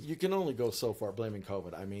can't. You can only go so far blaming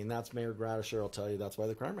COVID. I mean, that's Mayor Gradisher will tell you that's why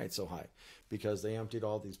the crime rate's so high, because they emptied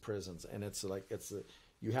all these prisons, and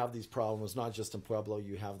you have these problems not just in Pueblo,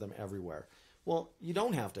 you have them everywhere. Well, you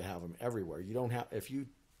don't have to have them everywhere. You don't have if you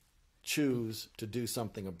choose to do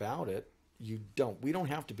something about it, we don't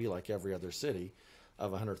have to be like every other city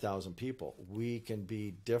of 100,000 people. We can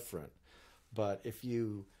be different. But if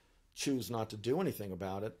you choose not to do anything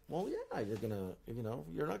about it, well, yeah,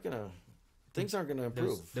 you're not gonna, things aren't gonna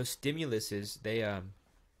improve. Those stimuluses, they,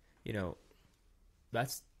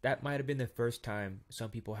 that might have been the first time some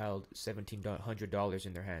people held $1,700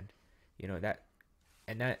 in their hand. It's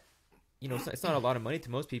not a lot of money to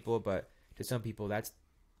most people, but to some people, that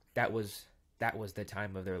was the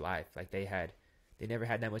time of their life. Like they never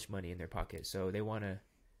had that much money in their pocket, so they want to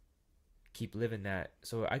keep living that.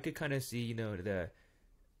 So I could kind of see, the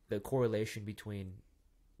correlation between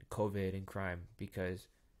COVID and crime, because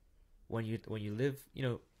when you live,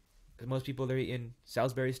 most people, they're eating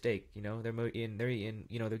Salisbury steak, they're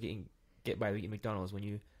getting get by eating McDonald's. When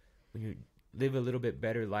you live a little bit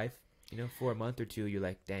better life, for a month or two, you're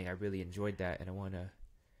like, dang, I really enjoyed that, and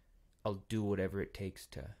I'll do whatever it takes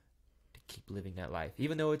to keep living that life,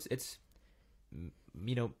 even though it's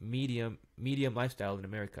medium lifestyle in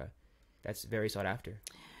America. That's very sought after.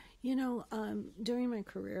 During my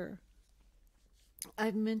career,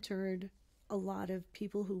 I've mentored a lot of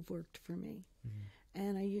people who've worked for me. Mm-hmm.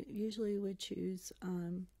 And I usually would choose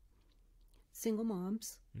single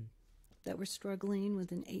moms that were struggling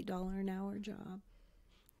with an $8 an hour job.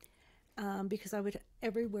 Because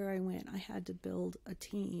everywhere I went, I had to build a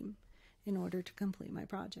team in order to complete my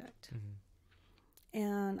project. Mm-hmm.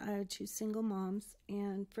 And I would choose single moms.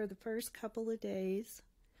 And for the first couple of days,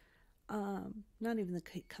 not even the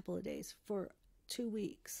couple of days, for 2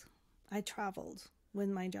 weeks, I traveled with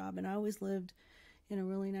my job. And I always lived in a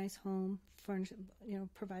really nice home, furnished,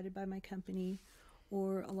 provided by my company,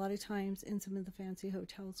 or a lot of times in some of the fancy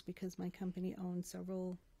hotels, because my company owned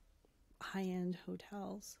several high-end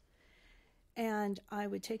hotels. And I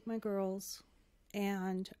would take my girls,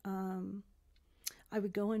 and I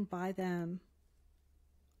would go and buy them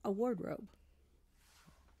a wardrobe.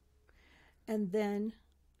 And then,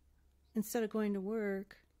 instead of going to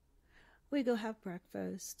work, we'd go have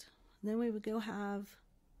breakfast. Then we would go have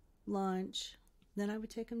lunch. Then I would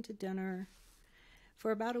take them to dinner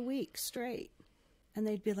for about a week straight. And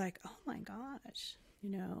they'd be like, oh my gosh,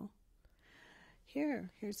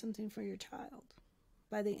 here's something for your child.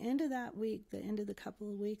 By the end of that week, the end of the couple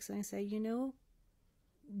of weeks, I say, do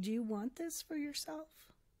you want this for yourself?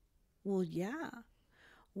 Well, yeah.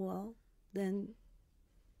 Well, then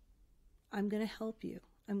I'm going to help you.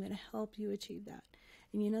 I'm going to help you achieve that.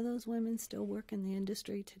 And those women still work in the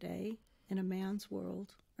industry today, in a man's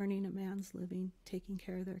world, earning a man's living, taking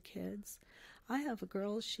care of their kids. I have a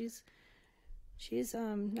girl, she's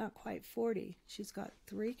not quite 40. She's got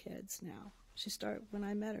 3 kids now. When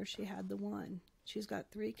I met her, she had the one. She's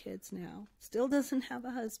got 3 kids now. Still doesn't have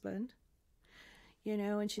a husband,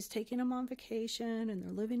 and she's taking them on vacation, and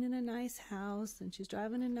they're living in a nice house, and she's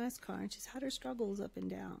driving a nice car, and she's had her struggles up and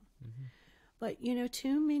down. Mm-hmm. But,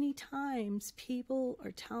 too many times people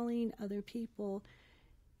are telling other people,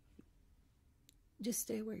 just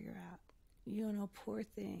stay where you're at. Poor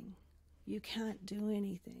thing. You can't do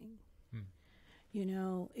anything.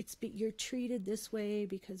 You're treated this way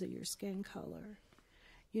because of your skin color.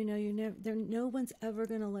 No one's ever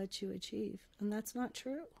going to let you achieve, and that's not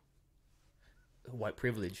true. White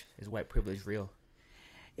privilege. Is white privilege real?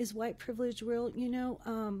 Is white privilege real?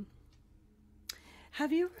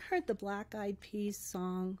 Have you ever heard the Black Eyed Peas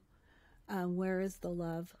song, Where is the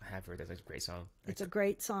Love? I have heard. That's a great song. It's a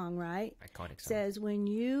great song, right? Iconic song. Says, when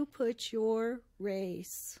you put your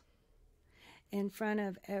race in front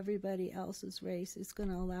of everybody else's race, it's going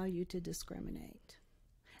to allow you to discriminate.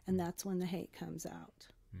 And that's when the hate comes out.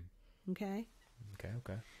 Okay?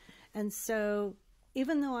 Okay. And so,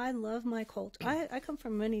 even though I love my culture, I come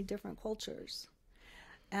from many different cultures.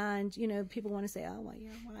 And, people want to say, oh, well,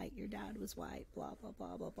 you're white, your dad was white, blah, blah,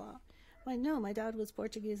 blah, blah, blah. Well, no, my dad was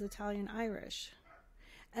Portuguese, Italian, Irish.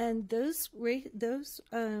 And those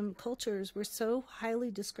cultures were so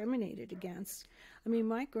highly discriminated against. I mean,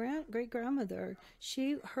 my great-grandmother,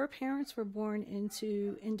 her parents were born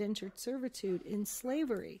into indentured servitude in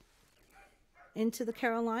slavery into the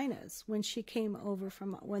Carolinas when they came over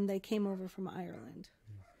from Ireland.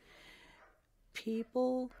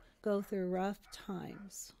 People go through rough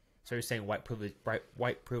times. So you're saying white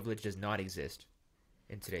privilege does not exist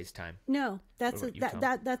in today's time? No, that's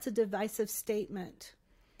a divisive statement.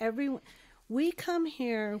 We came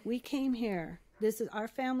here. Our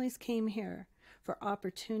families came here for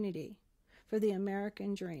opportunity, for the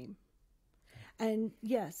American dream. And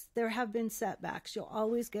yes, there have been setbacks. You'll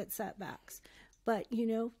always get setbacks. But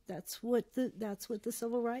that's what the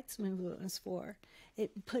civil rights movement was for.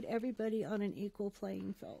 It put everybody on an equal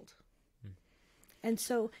playing field. And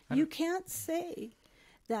so you can't say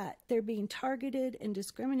that they're being targeted and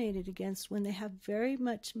discriminated against when they have very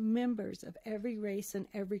much members of every race and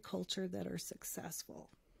every culture that are successful.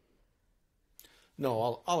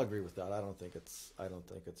 No, I'll agree with that. I don't think it's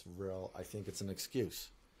real. I think it's an excuse.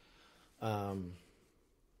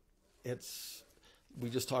 We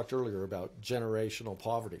just talked earlier about generational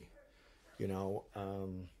poverty.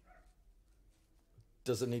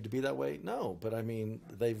 Does it need to be that way? No, but I mean,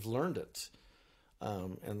 they've learned it.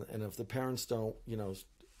 And if the parents don't,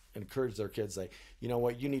 encourage their kids, say, you know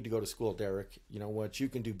what, you need to go to school, Deryk. You know what, you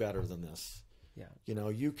can do better than this. Yeah.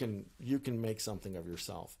 You can make something of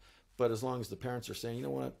yourself. But as long as the parents are saying, you know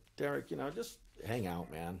what, Deryk, just hang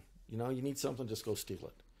out, man. You need something, just go steal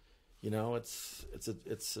it. It's a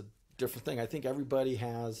different thing. I think everybody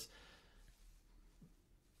has,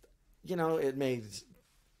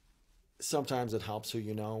 sometimes it helps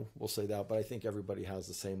who we'll say that, but I think everybody has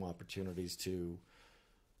the same opportunities to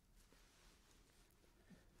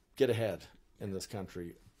get ahead in this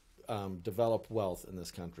country, develop wealth in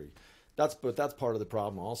this country. That's part of the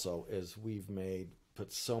problem also, is we've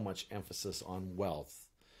put so much emphasis on wealth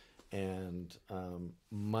and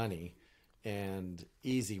money and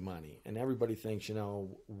easy money. And everybody thinks,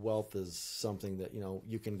 wealth is something that,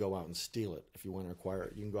 you can go out and steal it if you want to acquire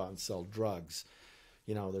it. You can go out and sell drugs.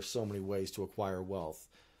 There's so many ways to acquire wealth.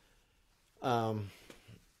 And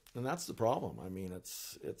that's the problem. I mean,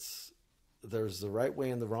 there's the right way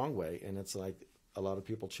and the wrong way. And it's like a lot of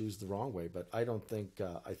people choose the wrong way, but I don't think,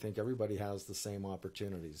 I think everybody has the same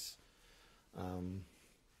opportunities. I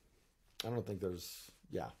don't think there's,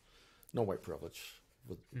 no white privilege.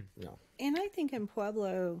 And I think in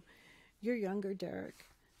Pueblo, you're younger, Deryk,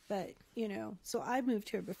 but, so I moved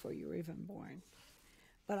here before you were even born.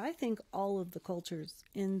 But I think all of the cultures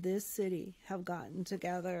in this city have gotten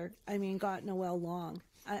together, gotten along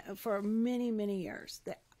for many, many years.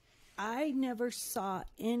 That I never saw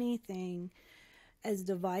anything as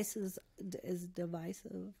divisive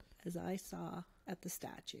as I saw at the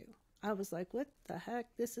statue. I was like, what the heck?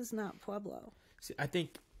 This is not Pueblo. See, I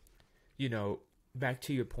think, back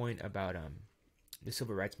to your point about the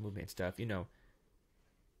civil rights movement and stuff,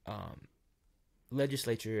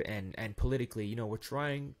 legislature and politically, we're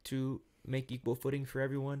trying to make equal footing for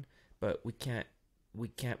everyone, but we can't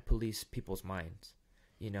police people's minds,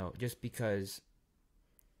 just because,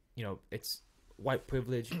 it's white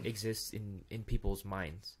privilege exists in people's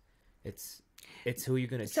minds. It's who you're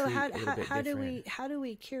going to treat a little bit different. How do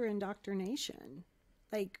we cure indoctrination?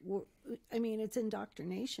 It's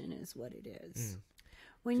indoctrination is what it is.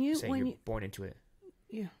 When you're born into it.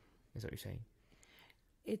 Yeah. Is what you're saying.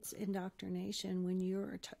 It's indoctrination when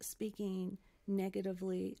you're speaking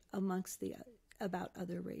negatively about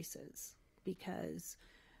other races because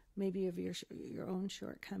maybe of your own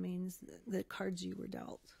shortcomings, the cards you were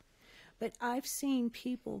dealt. But I've seen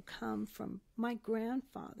people my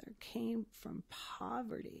grandfather came from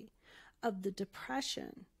poverty, of the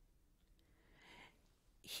Depression.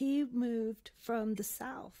 He moved from the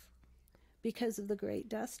South because of the Great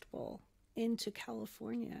Dust Bowl into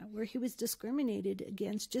California, where he was discriminated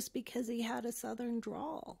against just because he had a Southern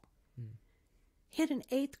drawl. He had an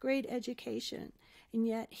 8th grade education, and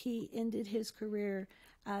yet he ended his career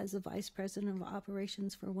as a vice president of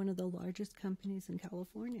operations for one of the largest companies in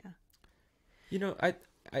California.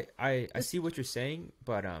 I see what you're saying,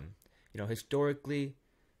 but historically,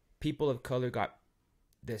 people of color got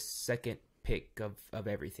the second pick of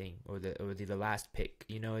everything, or the last pick.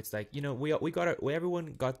 It's like,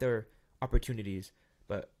 everyone got their opportunities,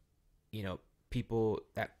 but people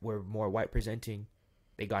that were more white presenting,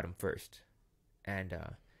 they got them first. And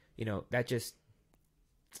that just,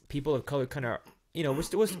 people of color kind of, we're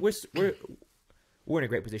in a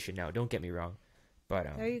great position now, don't get me wrong, but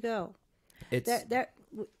there you go. It's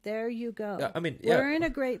there you go. We're in a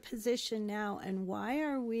great position now, and why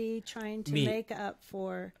are we trying to make up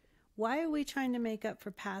for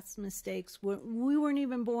past mistakes? We weren't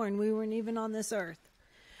even born, we weren't even on this earth.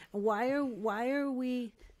 Why are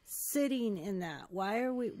we sitting in that? Why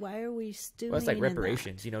are we stewing? Well, it's like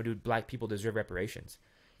reparations. Do black people deserve reparations?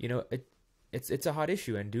 It's a hot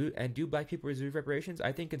issue. And do black people deserve reparations?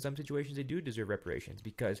 I think in some situations they do deserve reparations,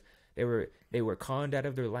 because they were conned out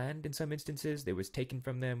of their land in some instances. It was taken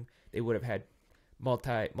from them. They would have had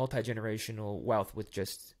multi-generational wealth with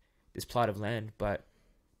just this plot of land, but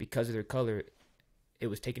because of their color, it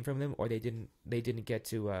was taken from them, or they didn't get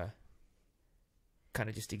to kind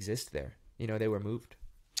of just exist there. They were moved.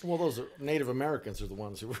 Well, those Native Americans are the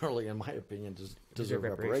ones who really, in my opinion, deserve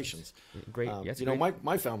reparations. Great.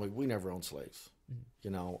 My family, we never owned slaves.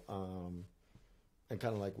 And kind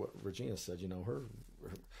of like what Regina said,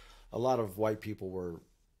 a lot of white people were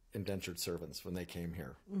indentured servants when they came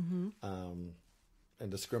here, and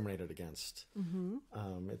discriminated against.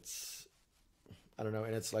 It's, I don't know,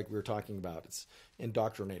 and it's like we were talking about, it's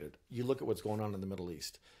indoctrinated. You look at what's going on in the Middle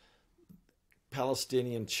East.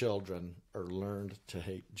 Palestinian children are learned to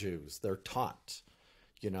hate Jews. They're taught,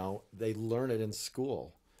 they learn it in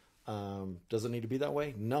school. Does it need to be that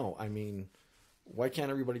way? No. I mean, why can't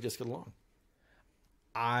everybody just get along?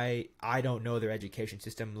 I don't know their education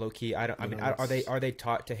system, low key. Are they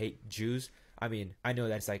taught to hate Jews? I mean, I know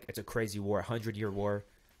that's it's a crazy war, 100-year war.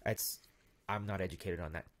 I'm not educated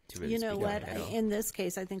on that. You know what? In this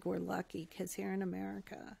case, I think we're lucky because here in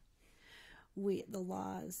America, the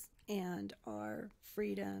laws and our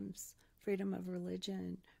freedoms, freedom of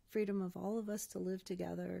religion, freedom of all of us to live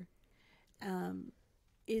together,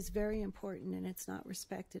 is very important, and it's not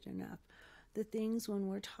respected enough. The things when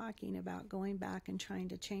we're talking about going back and trying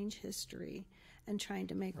to change history and trying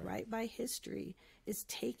to make right by history is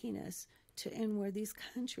taking us to where these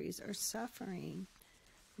countries are suffering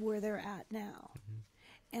where they're at now.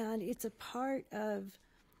 And it's a part of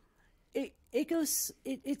it.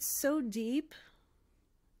 It's so deep,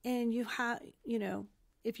 and you have,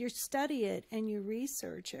 if you study it and you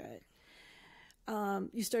research it,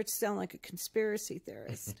 you start to sound like a conspiracy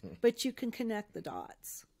theorist, but you can connect the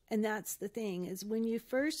dots. And that's the thing, is when you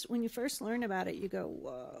first learn about it, you go,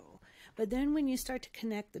 whoa. But then when you start to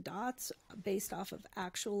connect the dots based off of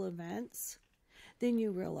actual events, then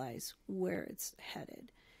you realize where it's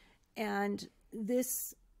headed. And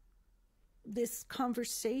this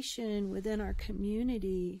conversation within our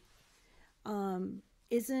community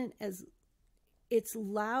it's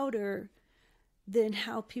louder than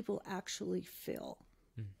how people actually feel.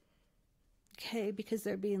 Okay, because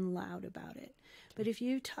they're being loud about it. But if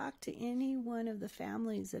you talk to any one of the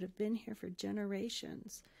families that have been here for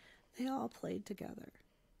generations, they all played together.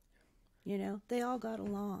 They all got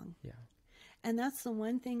along. Yeah. And that's the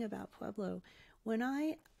one thing about Pueblo. When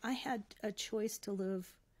I had a choice to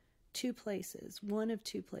live one of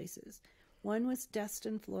two places. One was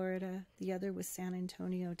Destin, Florida. The other was San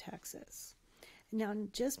Antonio, Texas. Now,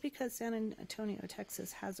 just because San Antonio,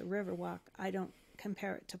 Texas has a river walk, I don't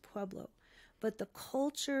compare it to Pueblo. But the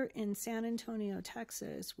culture in San Antonio,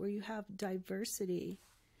 Texas, where you have diversity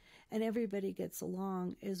and everybody gets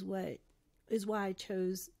along, is why I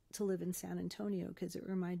chose to live in San Antonio, because it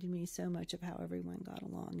reminded me so much of how everyone got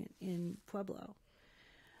along in Pueblo.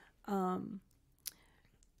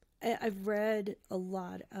 I've read a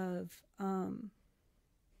lot of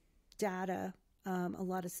data, a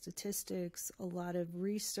lot of statistics, a lot of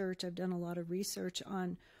research. I've done a lot of research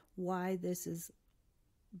on why this is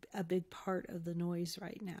a big part of the noise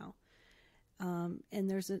right now, and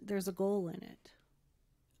there's a goal in it,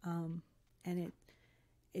 and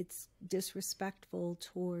it's disrespectful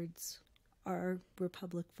towards our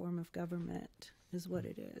republic form of government is what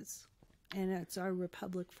it is, and it's our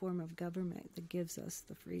republic form of government that gives us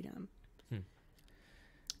the freedom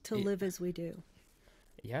to live as we do.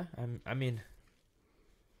 Yeah, I mean,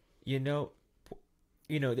 we're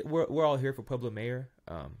all here for Pueblo Mayor,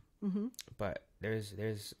 but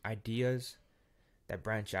there's ideas that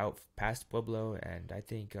branch out past Pueblo, and I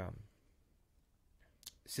think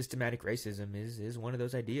systematic racism is one of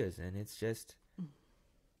those ideas, and it's just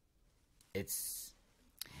it's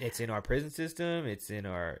in our prison system, it's in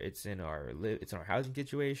our housing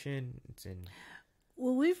situation,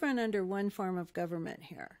 well, we've run under one form of government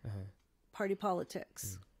here, party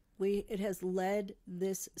politics. It has led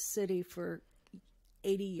this city for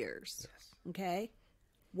 80 years. Yes. Okay,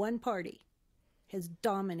 one party has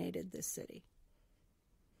dominated this city.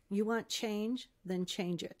 You want change, then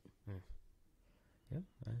change it.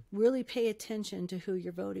 Really pay attention to who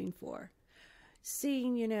you're voting for.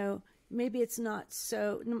 Seeing, maybe it's not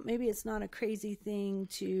a crazy thing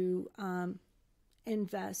to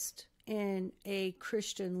invest in a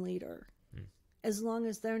Christian leader. As long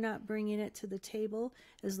as they're not bringing it to the table,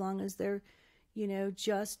 as long as they're,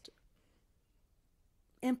 just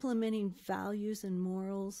implementing values and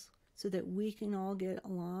morals so that we can all get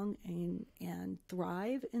along and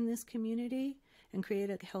thrive in this community and create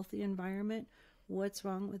a healthy environment, what's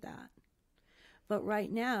wrong with that? But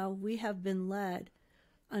right now, we have been led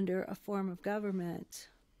under a form of government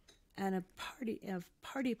and a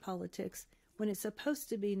party politics when it's supposed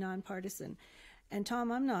to be nonpartisan. And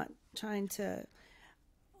Tom, I'm not trying to...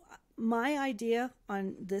 My idea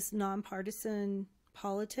on this nonpartisan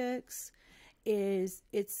politics is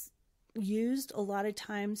it's used a lot of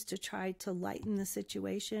times to try to lighten the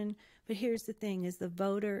situation. But here's the thing, is the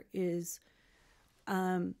voter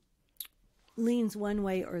leans one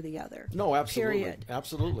way or the other. No, absolutely. Period.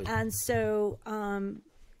 Absolutely. And so,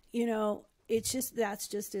 it's just, that's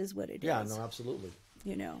just is what it Yeah, is. no, absolutely.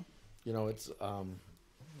 You know. You know, it's I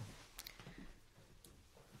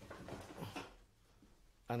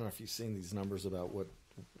don't know if you've seen these numbers about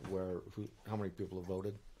how many people have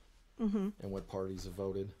voted and what parties have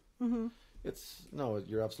voted.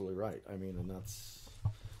 You're absolutely right. I mean, and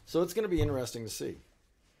so it's going to be interesting to see.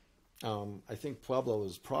 I think Pueblo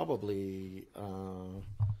is probably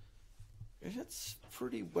it's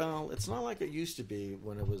pretty well. It's not like it used to be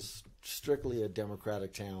when it was strictly a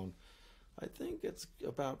Democratic town. I think it's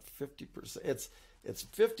about 50%. It's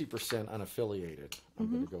 50% unaffiliated. I'm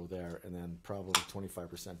going to go there, and then probably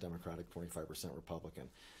 25% Democratic, 25% Republican.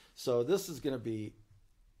 So this is going to be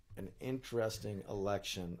an interesting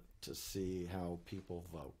election to see how people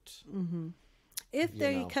vote. If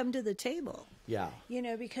they come to the table. Yeah. You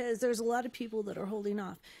know, because there's a lot of people that are holding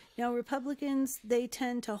off. Now, Republicans, they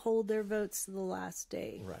tend to hold their votes to the last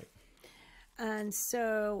day. Right. And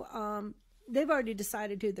so they've already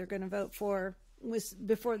decided who they're going to vote for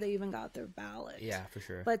before they even got their ballot. Yeah, for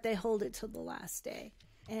sure. But they hold it till the last day.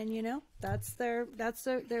 And, you know, that's their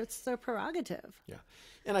prerogative. Yeah.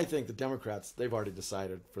 And I think the Democrats, they've already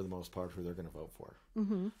decided for the most part who they're going to vote for.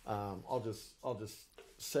 I'll just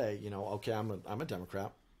say, you know, okay, I'm a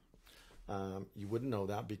Democrat. You wouldn't know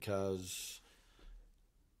that because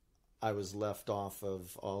I was left off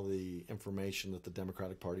of all the information that the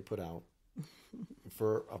Democratic Party put out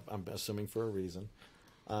I'm assuming for a reason.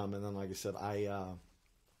 And then, like I said,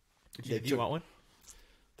 do you want one?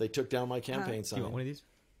 They took down my campaign sign. Do you want one of these?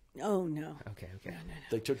 Oh, no. Okay. No.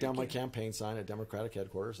 They took down my campaign sign at Democratic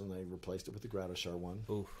headquarters, and they replaced it with the Gratishar one.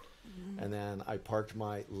 Oof. And then I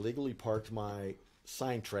legally parked my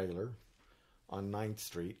sign trailer on 9th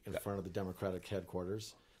Street in front of the Democratic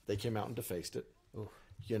headquarters. They came out and defaced it. Oof.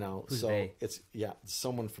 You know, Who's so they? it's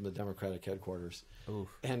someone from the Democratic headquarters. Oof.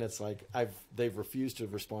 And it's like they've refused to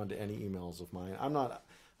respond to any emails of mine.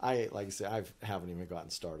 Like I say, I haven't even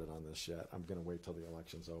gotten started on this yet. I'm going to wait till the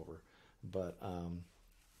election's over. But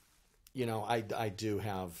you know, I do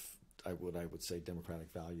have I would say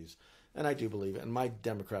Democratic values, and I do believe it. And my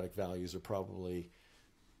Democratic values are probably,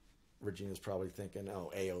 Regina's probably thinking,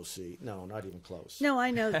 oh, AOC. No, not even close. No, I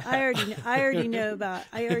know. I already know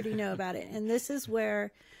about it. And this is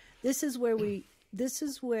where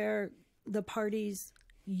the parties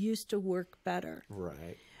used to work better.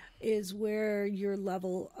 Right. Is where your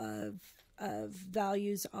level of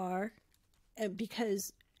values are,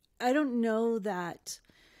 because I don't know that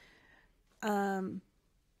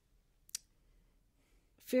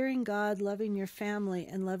fearing God, loving your family,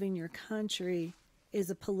 and loving your country is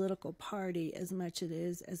a political party as much it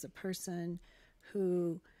is as a person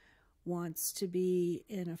who wants to be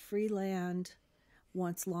in a free land,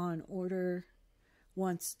 wants law and order,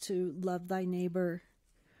 wants to love thy neighbor,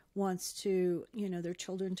 wants to, you know, their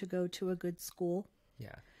children to go to a good school.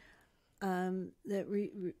 Yeah. And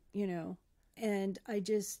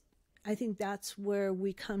I think that's where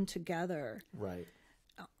we come together. Right.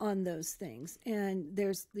 On those things. And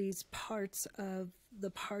there's these parts of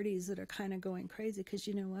the parties that are kind of going crazy because,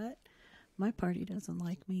 you know what? My party doesn't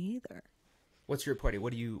like me either. What's your party?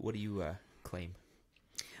 What do you claim?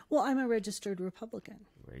 Well, I'm a registered Republican.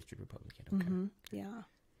 Registered Republican. Okay. Yeah.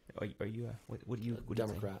 Are you what do you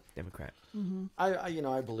Democrat? Democrat.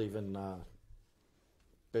 I believe in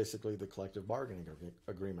basically the collective bargaining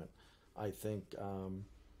agreement. I think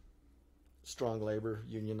strong labor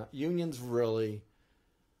unions really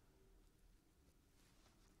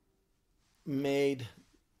made,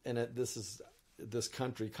 and this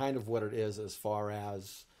country kind of what it is as far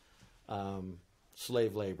as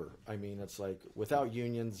slave labor. I mean, it's like without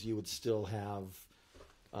unions, you would still have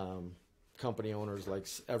company owners like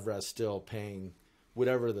Everest still paying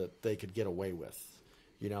whatever that they could get away with,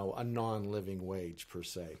 you know, a non-living wage per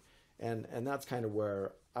se, and that's kind of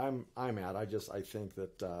where I'm at. I think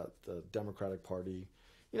that the Democratic Party,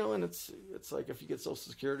 you know, and it's like if you get Social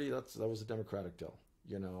Security, that was a Democratic deal,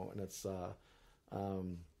 you know, and it's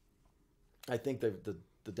I think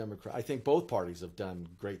I think both parties have done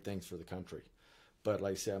great things for the country, but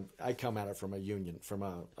like I said, I come at it from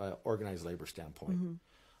a organized labor standpoint,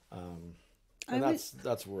 and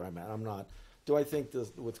that's where I'm at. I'm not. Do I think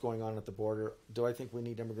what's going on at the border? Do I think we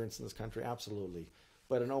need immigrants in this country? Absolutely.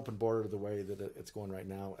 But an open border the way that it's going right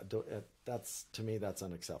now, that's to me that's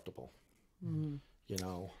unacceptable. You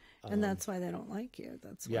know, and that's why they don't like you.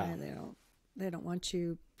 That's why they don't want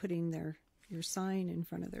you putting your sign in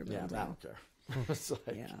front of their building. Yeah, I don't care. It's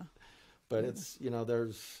like, yeah, but it's, you know,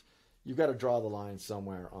 you've got to draw the line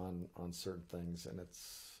somewhere on certain things, and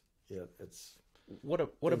it's. What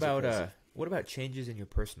about changes in your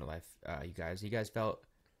personal life? You guys felt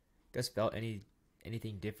any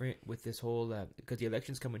anything different with this whole because the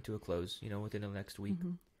election's coming to a close, within the next week.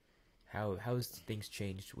 How's things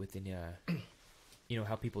changed within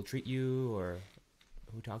how people treat you or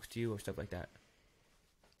who talks to you or stuff like that?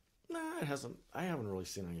 Nah, it hasn't. I haven't really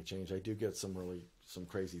seen any change. I do get some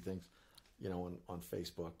crazy things, on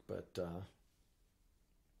Facebook, but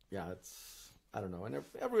yeah, I don't know. And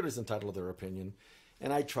everybody's entitled to their opinion,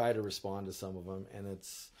 and I try to respond to some of them, and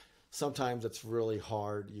sometimes it's really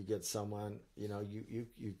hard. You get someone,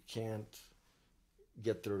 you can't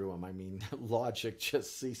get through to them. I mean, logic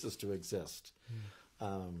just ceases to exist.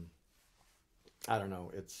 I don't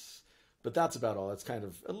know. But that's about all. It's kind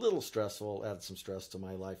of a little stressful. Add some stress to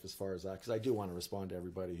my life as far as that, because I do want to respond to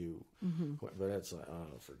everybody but it's like,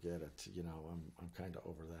 oh, forget it. I'm kind of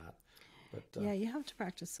over that. But yeah, you have to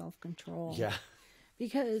practice self-control. Yeah,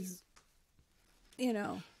 because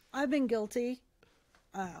I've been guilty.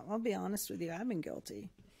 I'll be honest with you. I've been guilty.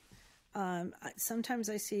 Sometimes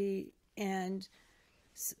I see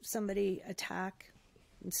somebody attack,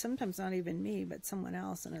 and sometimes not even me, but someone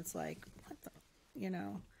else, and it's like, what the,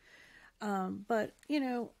 but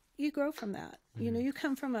you grow from that. You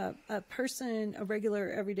come from a person, a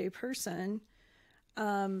regular everyday person,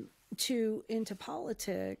 into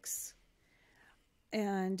politics.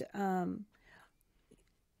 And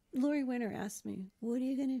Lori Winter asked me, what are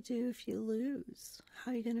you going to do if you lose?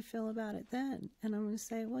 How are you going to feel about it then? And I'm going to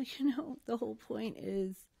say, well, the whole point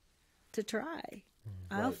is to try. Right.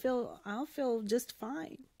 I'll feel just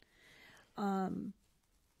fine.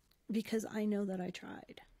 Because I know that I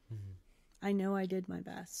tried. I know I did my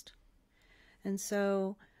best. And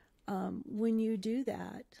so when you do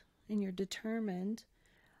that and you're determined,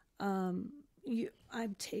 I'm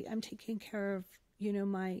taking care of,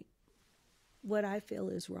 what I feel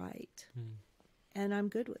is right. And I'm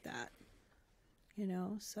good with that.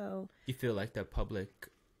 So you feel like the public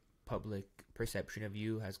perception of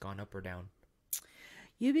you has gone up or down?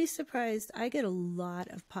 You'd be surprised. I get a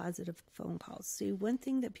lot of positive phone calls. See, one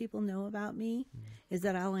thing that people know about me is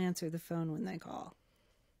that I'll answer the phone when they call.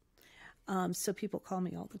 So people call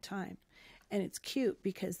me all the time. And it's cute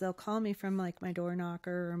because they'll call me from like my door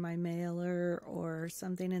knocker or my mailer or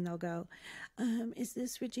something, and they'll go, is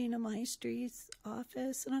this Regina Maestri's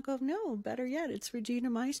office? And I'll go, no, better yet, it's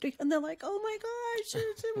Regina Maestri. And they're like, oh my gosh,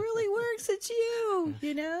 it really works. It's you,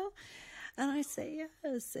 And I say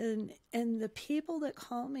yes. And the people that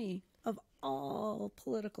call me of all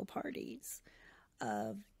political parties,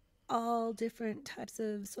 of all different types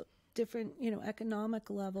of different, economic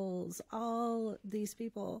levels, all these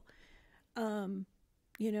people,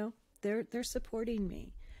 they're supporting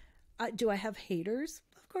me. Do I have haters?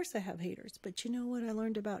 Of course I have haters. But you know what I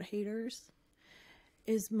learned about haters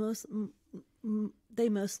is they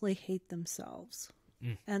mostly hate themselves.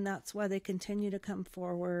 And that's why they continue to come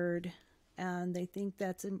forward, and they think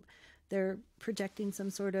they're projecting some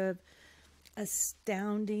sort of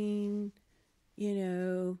astounding,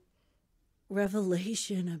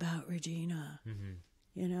 revelation about Regina,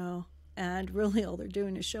 and really all they're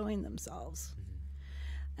doing is showing themselves.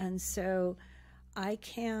 And so I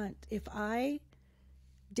can't, if I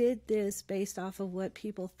did this based off of what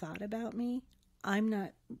people thought about me, I'm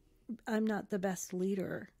not the best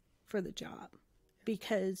leader for the job,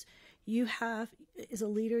 because as a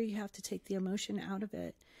leader, you have to take the emotion out of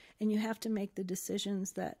it, and you have to make the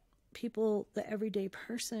decisions that the everyday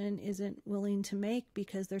person isn't willing to make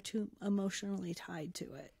because they're too emotionally tied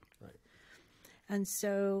to it. Right. And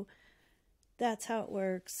so that's how it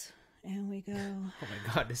works. And we go. Oh my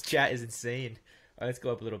God, this chat is insane. Let's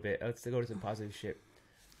go up a little bit. Let's go to some positive shit.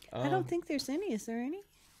 I don't think there's any. Is there any?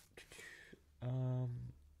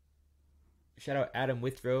 Shout out Adam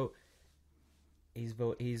Withrow. He's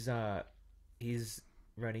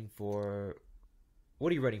running for.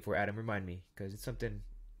 What are you running for, Adam? Remind me, because it's something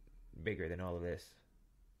bigger than all of this.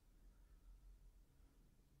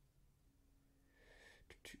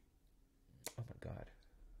 Oh my God.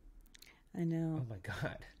 I know. Oh my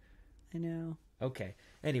God. I know. Okay.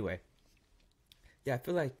 Anyway. Yeah, I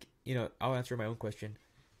feel like, I'll answer my own question.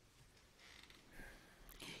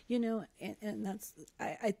 And that's,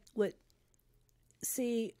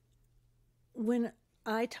 when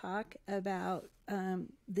I talk about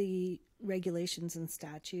the regulations and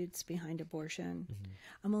statutes behind abortion,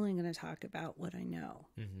 I'm only going to talk about what I know.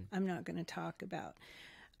 I'm not going to talk about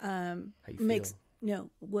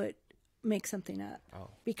what makes something up,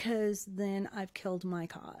 because then I've killed my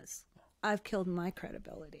cause. I've killed my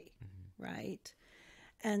credibility, right?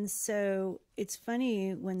 And so it's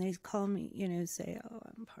funny when they call me, say, oh,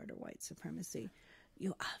 I'm part of white supremacy.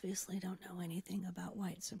 You obviously don't know anything about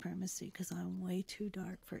white supremacy, because I'm way too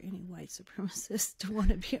dark for any white supremacist to want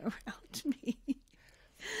to be around me.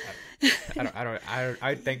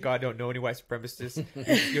 I thank God I don't know any white supremacists.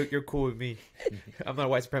 You're cool with me. I'm not a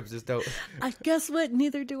white supremacist though. I guess what?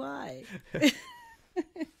 Neither do I.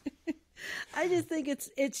 I just think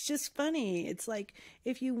it's just funny. It's like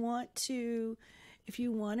if you want to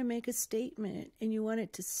make a statement and you want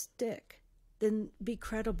it to stick, then be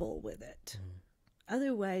credible with it.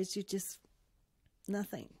 Otherwise, you just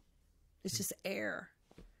nothing. It's just air.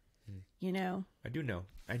 You know. I do know.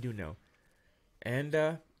 And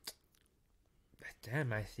damn,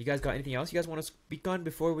 you guys got anything else you guys want to speak on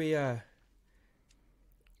before we I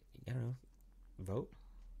don't know, vote?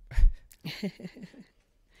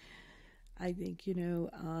 I think,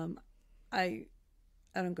 I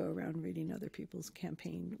don't go around reading other people's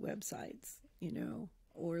campaign websites,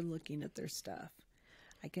 or looking at their stuff.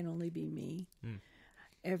 I can only be me.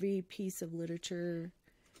 Every piece of literature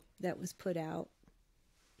that was put out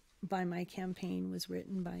by my campaign was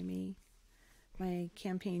written by me. My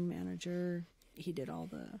campaign manager, he did all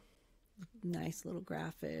the nice little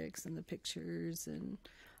graphics and the pictures and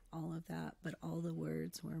all of that, but all the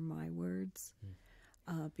words were my words.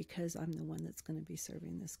 Because I'm the one that's going to be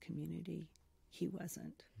serving this community. He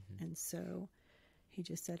wasn't. And so he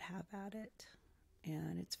just said, have at it.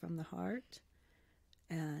 And it's from the heart.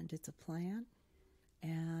 And it's a plan.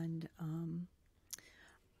 And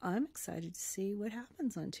I'm excited to see what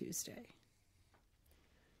happens on Tuesday.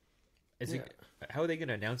 How are they going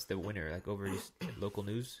to announce the winner? Like over local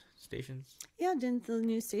news stations? Yeah, didn't the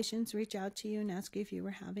news stations reach out to you and ask you if you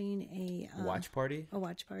were having a watch party? A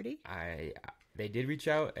watch party? They did reach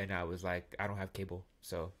out, and I was like, I don't have cable,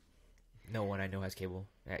 so no one I know has cable.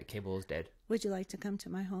 Cable is dead. Would you like to come to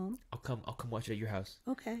my home? I'll come watch it at your house.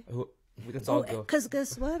 Okay. Let's all go. Because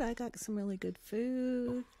guess what? I got some really good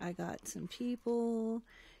food. I got some people.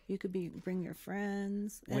 You could bring your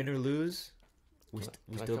friends. Win or lose, we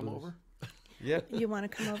still come lose. over? Yeah. You want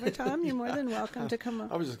to come over, Tom? You're more than welcome to come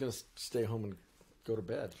over. I was just going to stay home and go to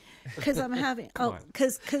bed. Because I'm having,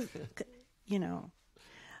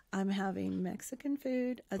 I'm having Mexican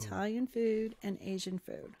food, Italian food, and Asian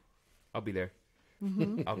food. I'll be there.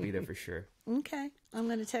 I'll be there for sure. Okay. I'm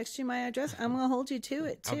going to text you my address. I'm going to hold you to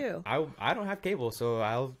it, too. I don't have cable, so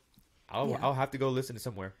I'll have to go listen to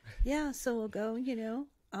somewhere. Yeah, so we'll go,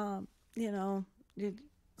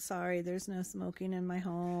 sorry, there's no smoking in my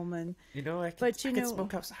home. And I can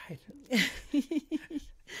smoke outside.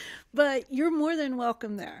 But you're more than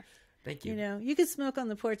welcome there. Thank you. You could smoke on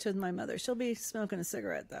the porch with my mother. She'll be smoking a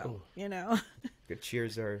cigarette, though. Good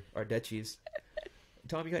cheers our Dutchies.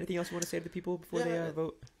 Tom, you got anything else you want to say to the people before they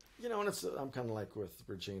vote? And I'm kind of like with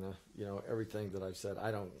Regina. Everything that I've said, I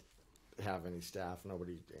don't have any staff.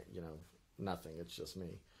 Nobody, nothing. It's just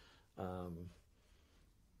me.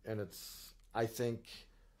 And I think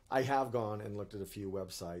I have gone and looked at a few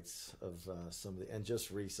websites of some of and just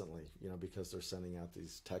recently, because they're sending out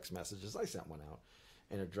these text messages. I sent one out.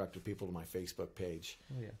 And it directed people to my Facebook page.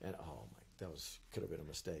 Oh, yeah. And could have been a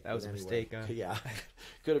mistake. That was a mistake, huh? Yeah,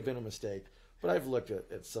 could have been a mistake. But I've looked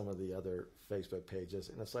at some of the other Facebook pages,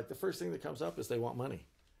 and it's like the first thing that comes up is they want money.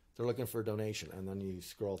 They're looking for a donation. And then you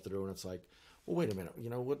scroll through, and it's like, well, wait a minute.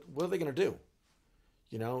 What are they going to do?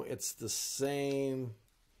 It's the same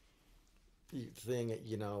thing,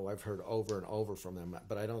 I've heard over and over from them.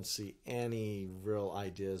 But I don't see any real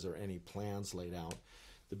ideas or any plans laid out.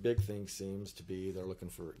 The big thing seems to be they're looking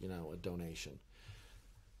for, a donation.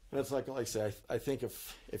 And it's like I say, I think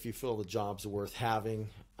if you feel the job's worth having,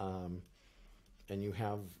 and you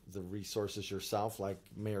have the resources yourself, like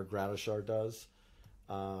Mayor Gratishar does,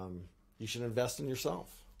 you should invest in yourself.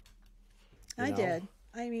 I did.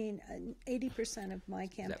 I mean, 80% of my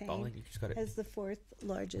campaign as the fourth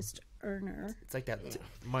largest earner. It's like that.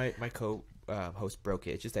 My co-host broke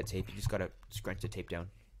it. It's just that tape. You just got to scrunch the tape down.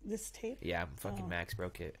 This tape? Yeah, fucking Max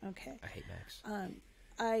broke it. Okay. I hate Max.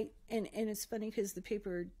 And it's funny because the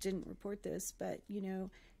paper didn't report this, but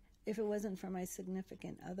if it wasn't for my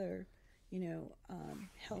significant other,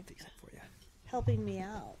 helping me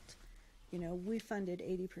out, we funded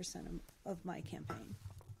 80% of my campaign.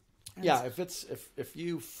 And yeah, if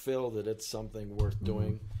you feel that it's something worth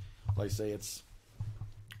doing, like say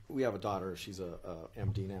we have a daughter, she's a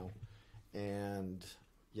MD now, and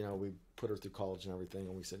we put her through college and everything,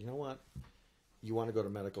 and we said, you know what, you want to go to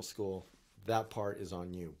medical school, that part is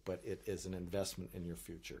on you, but it is an investment in your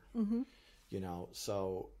future.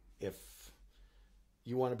 So if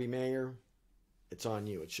you want to be mayor, it's on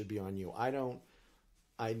you. It should be on you.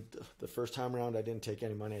 The first time around, I didn't take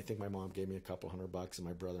any money. I think my mom gave me a couple $100, and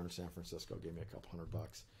my brother in San Francisco gave me a couple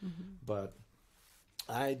 $100. But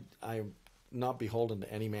I'm not beholden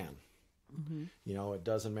to any man. You know, it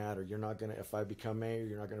doesn't matter. You're not going to, if I become mayor,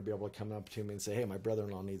 you're not going to be able to come up to me and say, hey, my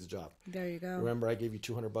brother-in-law needs a job. There you go. Remember, I gave you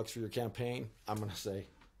 $200 for your campaign? I'm going to say,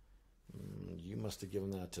 you must have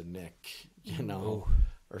given that to Nick, you know,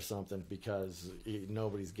 or something, because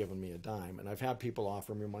nobody's given me a dime. And I've had people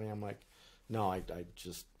offer me money. I'm like, no, I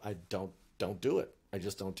don't do it. I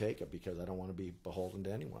just don't take it because I don't want to be beholden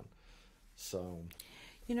to anyone. So,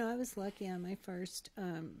 you know, I was lucky on my first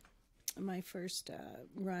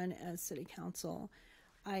run as city council.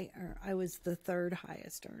 I was the third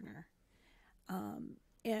highest earner,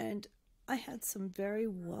 and I had some very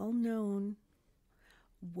well-known,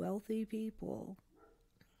 wealthy people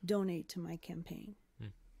donate to my campaign.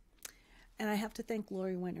 And I have to thank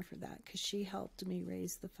Lori Winter for that, because she helped me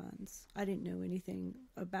raise the funds. I didn't know anything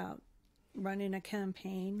about running a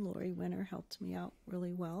campaign. Lori Winter helped me out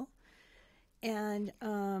really well. And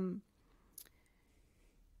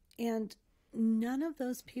none of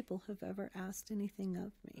those people have ever asked anything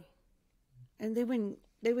of me. And they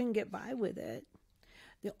wouldn't get by with it.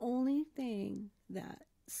 The only thing that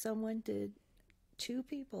someone did, two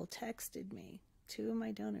people texted me, two of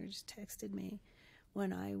my donors texted me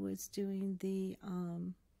when I was doing the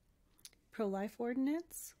pro-life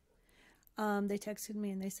ordinance. They texted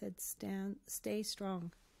me and they said, stay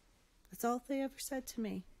strong. That's all they ever said to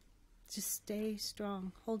me. Just stay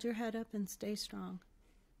strong. Hold your head up and stay strong.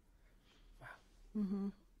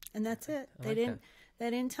 Wow. And that's it. They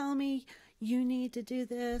didn't tell me you need to do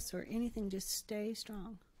this or anything. Just stay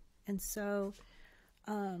strong. And so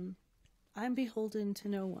I'm beholden to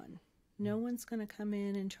no one. No one's going to come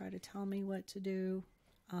in and try to tell me what to do,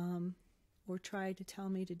 or try to tell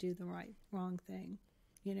me to do the wrong thing.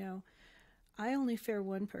 You know, I only fear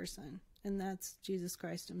one person, and that's Jesus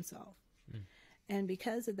Christ himself. And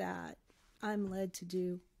because of that, I'm led to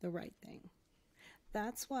do the right thing.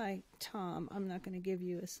 That's why, Tom, I'm not going to give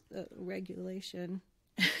you a regulation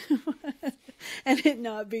and it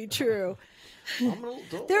not be true. Don't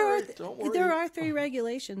worry. There are 3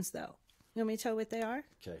 regulations, though. You want me to tell you what they are?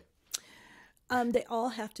 Okay. They all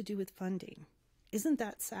have to do with funding. Isn't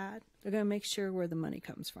that sad? They're going to make sure where the money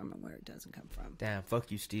comes from and where it doesn't come from. Damn,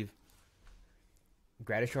 fuck you, Steve.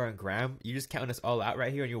 Gratishar and Graham, you just counting us all out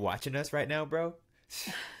right here and you're watching us right now, bro?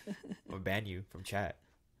 I'll ban you from chat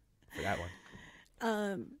for that one.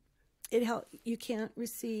 You can't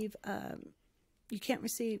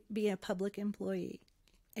be a public employee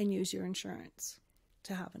and use your insurance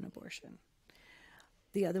to have an abortion.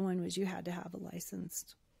 The other one was you had to have a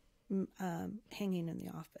licensed hanging in the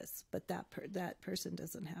office, but that person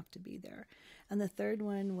doesn't have to be there. And the third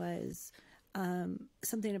one was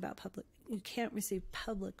something about public. You can't receive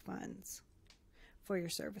public funds for your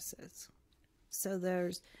services. So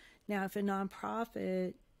now if a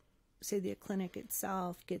nonprofit, say the clinic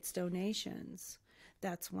itself, gets donations,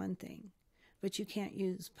 that's one thing, but you can't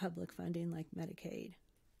use public funding like Medicaid.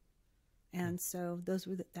 And so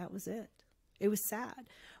that was it. It was sad.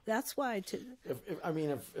 That's why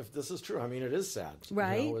if this is true, I mean, it is sad.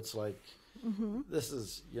 Right. You know, it's like, this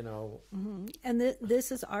is, you know. And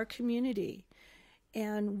this is our community.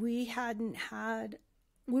 And we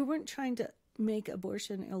weren't trying to make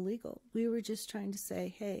abortion illegal. We were just trying to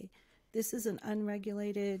say, hey, this is an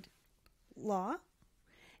unregulated law,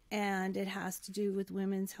 and it has to do with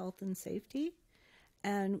women's health and safety.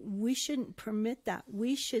 And we shouldn't permit that.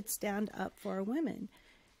 We should stand up for our women.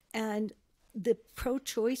 And the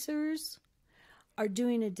pro-choicers are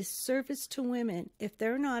doing a disservice to women if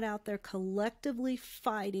they're not out there collectively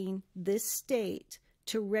fighting this state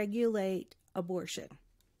to regulate abortion.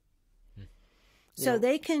 So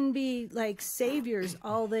they can be like saviors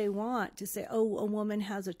all they want to say, oh, a woman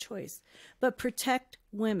has a choice. But protect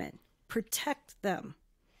women. Protect them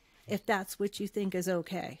if that's what you think is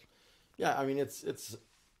okay. Yeah, I mean, it's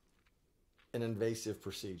an invasive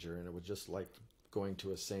procedure, and it would just like going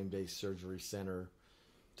to a same-day surgery center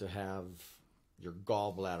to have your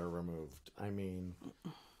gallbladder removed. I mean,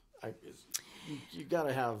 you got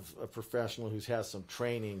to have a professional who has some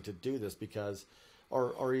training to do this, because,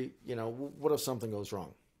 or you know, what if something goes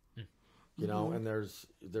wrong? You know, and there's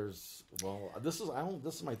this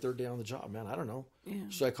is my 3rd day on the job, man. I don't know. Yeah.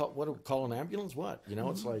 Should I call an ambulance? What? You know,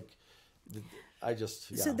 it's like,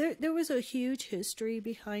 So there was a huge history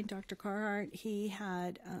behind Dr. Carhart. He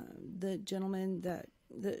had the gentleman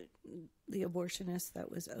the abortionist that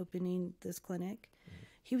was opening this clinic.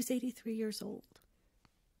 He was 83 years old.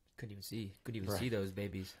 Couldn't even see those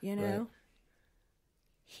babies. You know,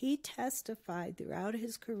 he testified throughout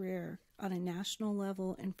his career on a national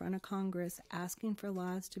level in front of Congress, asking for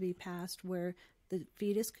laws to be passed where the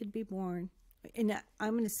fetus could be born and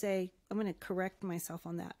I'm going to correct myself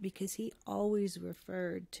on that, because he always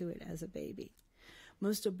referred to it as a baby.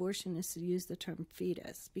 Most abortionists use the term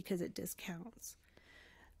fetus because it discounts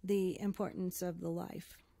the importance of the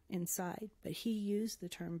life inside, but he used the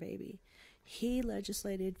term baby. He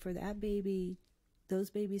legislated for those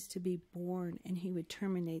babies to be born, and he would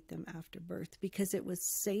terminate them after birth because it was a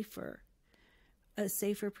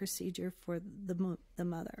safer procedure for the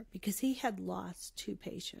mother, because he had lost 2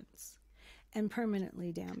 patients and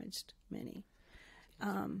permanently damaged many.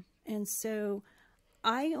 And so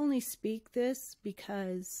I only speak this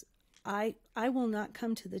because I will not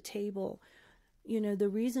come to the table. The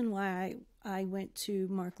reason why I went to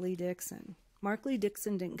Mark Lee Dixon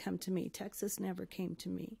didn't come to me. Texas never came to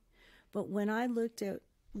me. But when I looked at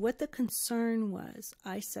what the concern was,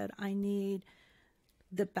 I said, I need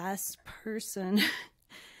the best person,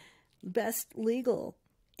 best legal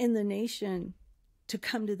in the nation to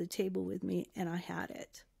come to the table with me, and I had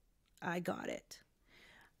it. I got it.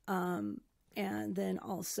 And then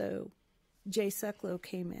also Jay Sekulow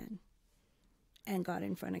came in and got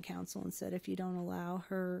in front of council and said, if you don't allow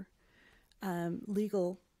her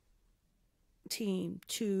legal team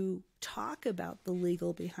to talk about the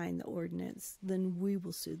legal behind the ordinance, then we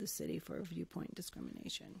will sue the city for viewpoint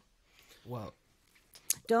discrimination. Well,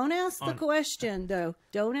 don't ask the question, though.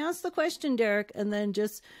 Don't ask the question, Deryk, and then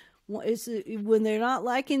just when they're not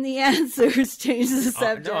liking the answers, change the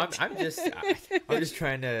subject. No, I'm just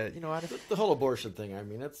trying to, the whole abortion thing. I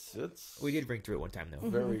mean, it's we did bring through it one time though.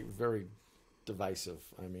 Very, very divisive.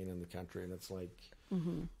 I mean, in the country, and it's like,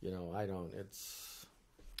 it's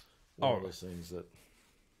one of those things that.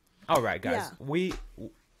 All right, guys. Yeah.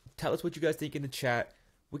 Tell us what you guys think in the chat.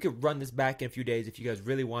 We could run this back in a few days if you guys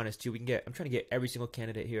really want us to. I'm trying to get every single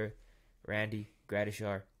candidate here. Randy,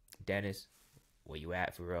 Gradishar, Dennis, where you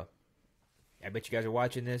at for real? I bet you guys are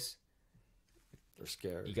watching this. They're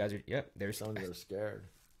scared. You guys are, they're scared.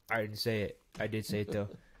 I didn't say it. I did say it though.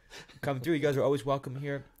 Come through. You guys are always welcome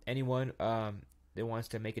here. Anyone that wants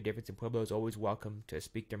to make a difference in Pueblo is always welcome to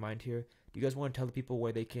speak their mind here. Do you guys want to tell the people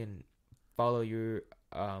where they can follow your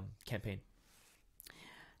campaign?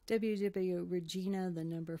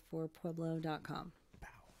 www.regina4pueblo.com.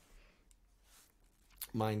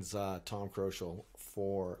 Mine's Tom Kroschel,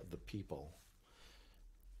 for the people.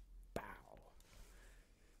 Bow.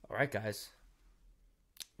 All right, guys.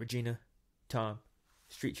 Regina, Tom,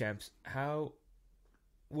 Street Champs.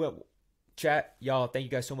 Chat, y'all, thank you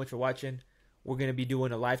guys so much for watching. We're going to be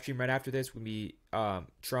doing a live stream right after this. We're going to be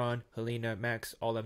Tron, Helena, Max, all them